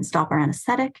 we can then stop our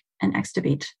anesthetic and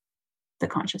extubate the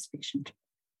conscious patient.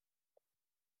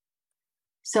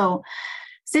 So,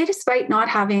 say despite not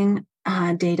having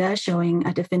data showing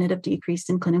a definitive decrease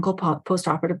in clinical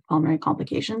postoperative pulmonary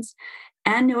complications,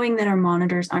 and knowing that our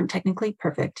monitors aren't technically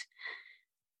perfect,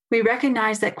 we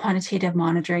recognize that quantitative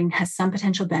monitoring has some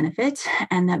potential benefit,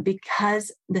 and that because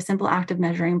the simple act of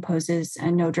measuring poses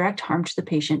no direct harm to the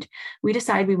patient, we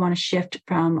decide we want to shift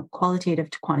from qualitative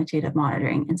to quantitative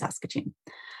monitoring in Saskatoon.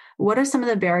 What are some of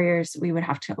the barriers we would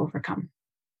have to overcome?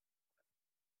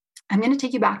 I'm going to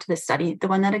take you back to this study, the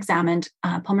one that examined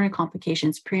pulmonary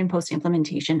complications pre and post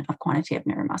implementation of quantitative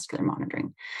neuromuscular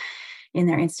monitoring in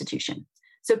their institution.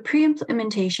 So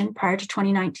pre-implementation, prior to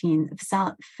 2019,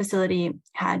 the facility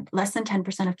had less than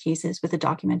 10% of cases with a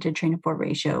documented train of 4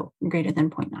 ratio greater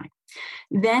than 0.9.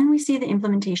 Then we see the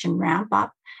implementation ramp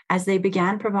up as they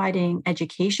began providing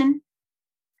education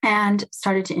and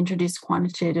started to introduce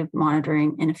quantitative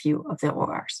monitoring in a few of the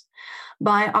ORs.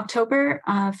 By October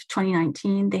of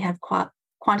 2019, they have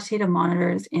quantitative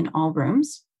monitors in all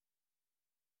rooms.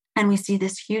 And we see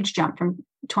this huge jump from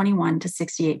 21 to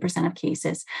 68% of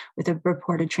cases with a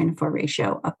reported train of 4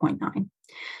 ratio of 0.9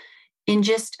 in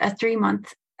just a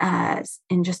 3-month,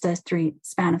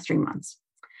 span of 3 months.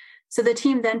 So the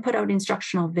team then put out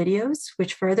instructional videos,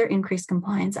 which further increased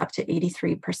compliance up to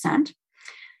 83%.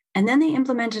 And then they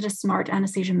implemented a smart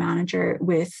anesthesia manager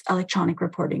with electronic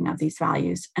reporting of these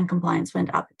values, and compliance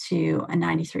went up to a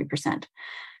 93%.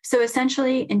 So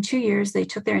essentially, in 2 years, they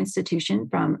took their institution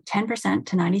from 10%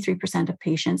 to 93% of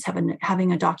patients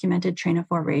having a documented train of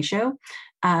 4 ratio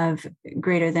of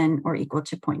greater than or equal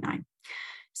to 0.9.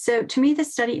 So to me,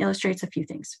 this study illustrates a few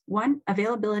things. One,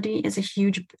 availability is a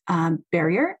huge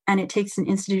barrier, and it takes an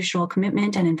institutional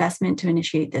commitment and investment to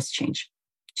initiate this change.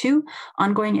 2,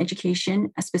 ongoing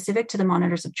education specific to the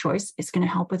monitors of choice is going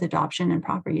to help with adoption and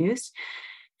proper use.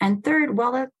 And 3rd,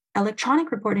 while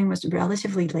electronic reporting was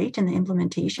relatively late in the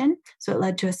implementation, so it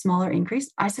led to a smaller increase,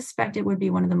 I suspect it would be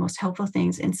one of the most helpful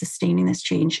things in sustaining this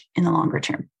change in the longer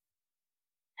term.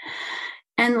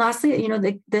 And lastly,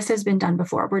 this has been done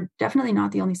before. We're definitely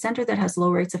not the only center that has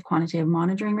low rates of quantitative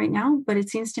monitoring right now, but it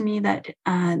seems to me that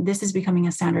this is becoming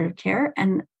a standard of care.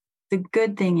 And the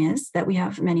good thing is that we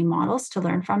have many models to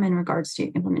learn from in regards to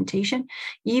implementation,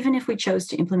 even if we chose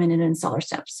to implement it in smaller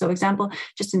steps. So example,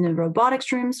 just in the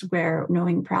robotics rooms where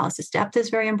knowing paralysis depth is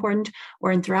very important,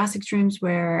 or in thoracic rooms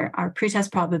where our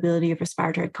pretest probability of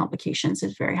respiratory complications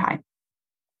is very high.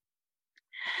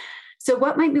 So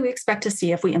what might we expect to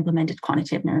see if we implemented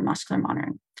quantitative neuromuscular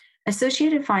monitoring?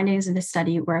 Associated findings in this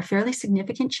study were a fairly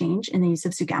significant change in the use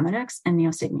of sugammadex and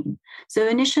neostigmine. So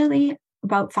initially,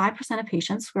 about 5% of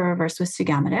patients were reversed with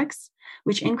sugammadex,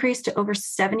 which increased to over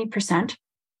 70%.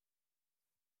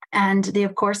 And they,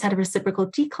 of course, had a reciprocal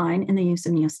decline in the use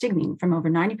of neostigmine from over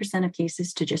 90% of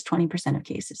cases to just 20% of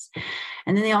cases.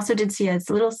 And then they also did see a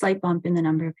little slight bump in the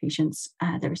number of patients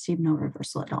that received no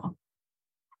reversal at all.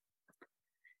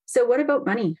 So what about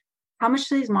money? How much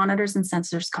do these monitors and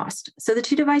sensors cost? So the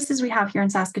 2 devices we have here in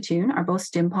Saskatoon are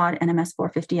both StimPod and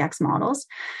MS450X models.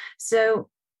 So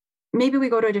maybe we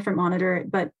go to a different monitor,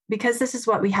 but because this is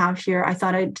what we have here, I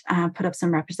thought I'd put up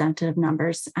some representative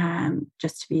numbers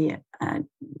just to be,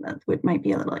 what might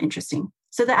be a little interesting.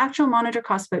 So the actual monitor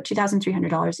costs about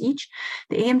 $2,300 each.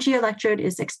 The AMG electrode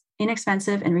is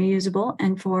inexpensive and reusable,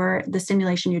 and for the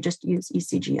stimulation, you just use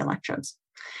ECG electrodes.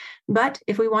 But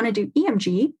if we want to do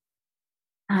EMG,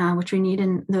 which we need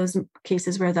in those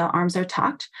cases where the arms are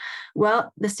tucked,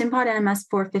 well, the StimPod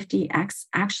NMS450X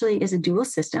actually is a dual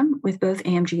system with both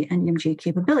AMG and EMG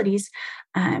capabilities,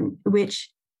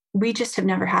 which we just have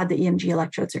never had the EMG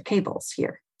electrodes or cables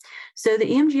here. So the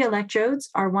EMG electrodes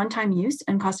are one-time use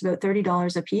and cost about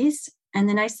 $30 a piece. And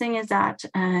the nice thing is that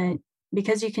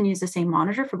because you can use the same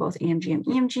monitor for both AMG and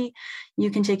EMG,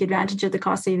 you can take advantage of the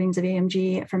cost savings of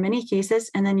AMG for many cases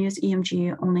and then use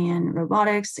EMG only in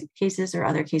robotics cases or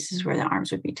other cases where the arms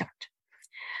would be tucked.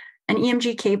 An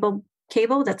EMG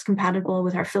cable that's compatible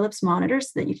with our Philips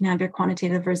monitors so that you can have your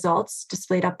quantitative results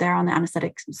displayed up there on the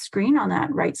anesthetic screen on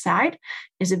that right side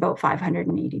is about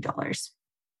 $580.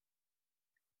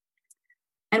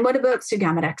 And what about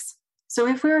sugammadex? So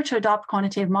if we were to adopt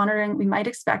quantitative monitoring, we might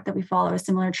expect that we follow a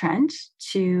similar trend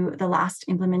to the last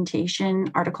implementation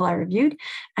article I reviewed,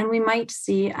 and we might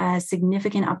see a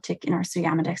significant uptick in our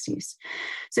sugammadex use.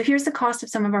 So here's the cost of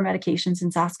some of our medications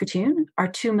in Saskatoon. Our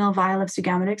 2 ml vial of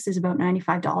sugammadex is about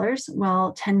 $95,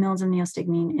 while 10 mils of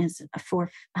neostigmine is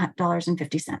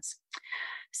 $4.50.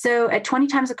 So at 20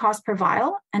 times the cost per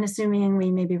vial, and assuming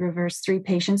we maybe reverse 3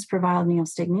 patients per vial of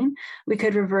neostigmine, we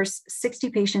could reverse 60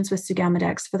 patients with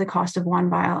sugammadex for the cost of 1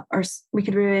 vial, or we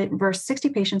could reverse 60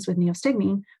 patients with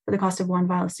neostigmine for the cost of 1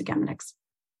 vial of sugammadex.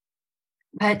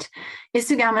 But is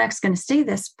sugammadex going to stay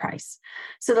this price?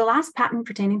 So the last patent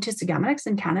pertaining to sugammadex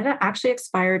in Canada actually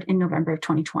expired in November of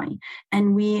 2020.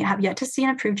 And we have yet to see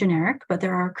an approved generic, but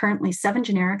there are currently 7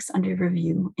 generics under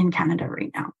review in Canada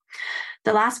right now.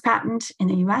 The last patent in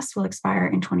the US will expire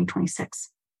in 2026.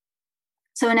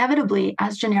 So inevitably,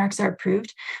 as generics are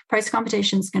approved, price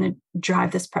competition is going to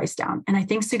drive this price down. And I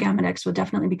think sugammadex will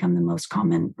definitely become the most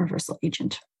common reversal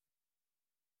agent.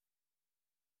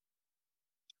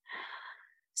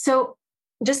 So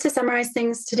just to summarize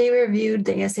things, today we reviewed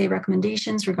the ASA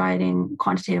recommendations regarding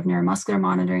quantitative neuromuscular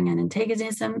monitoring and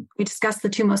antagonism. We discussed the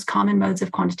 2 most common modes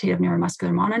of quantitative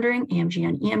neuromuscular monitoring, AMG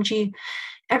and EMG.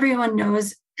 Everyone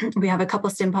knows we have a couple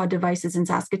of StimPod devices in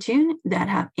Saskatoon that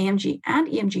have AMG and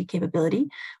EMG capability.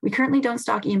 We currently don't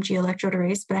stock EMG electrode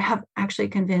arrays, but I have actually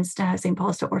convinced St.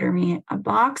 Paul's to order me a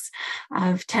box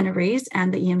of 10 arrays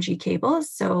and the EMG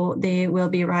cables. So they will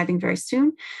be arriving very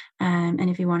soon. And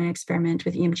if you want to experiment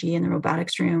with EMG in the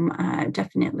robotics room,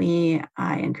 definitely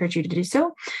I encourage you to do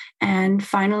so. And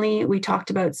finally, we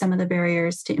talked about some of the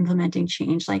barriers to implementing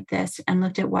change like this and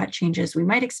looked at what changes we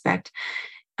might expect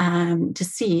to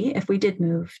see if we did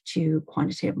move to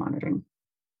quantitative monitoring.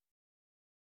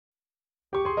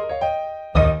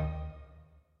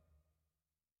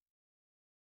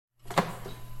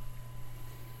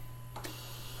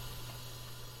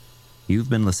 You've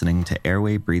been listening to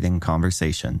Airway Breathing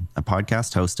Conversation, a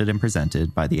podcast hosted and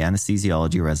presented by the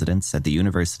anesthesiology residents at the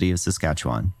University of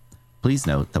Saskatchewan. Please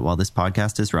note that while this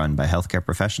podcast is run by healthcare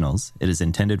professionals, it is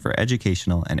intended for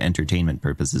educational and entertainment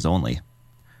purposes only.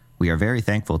 We are very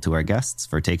thankful to our guests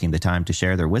for taking the time to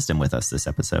share their wisdom with us this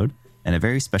episode, and a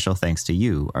very special thanks to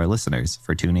you, our listeners,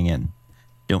 for tuning in.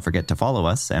 Don't forget to follow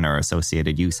us and our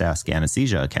associated USask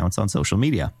Anesthesia accounts on social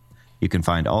media. You can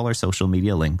find all our social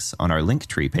media links on our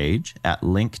Linktree page at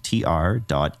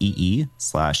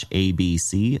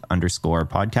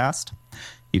linktr.ee/abc_podcast.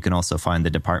 You can also find the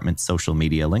department's social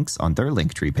media links on their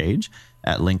Linktree page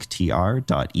at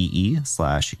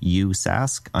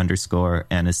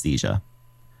linktr.ee/usask_anesthesia.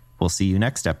 We'll see you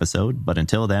next episode, but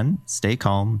until then, stay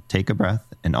calm, take a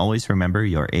breath, and always remember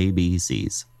your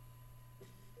ABCs.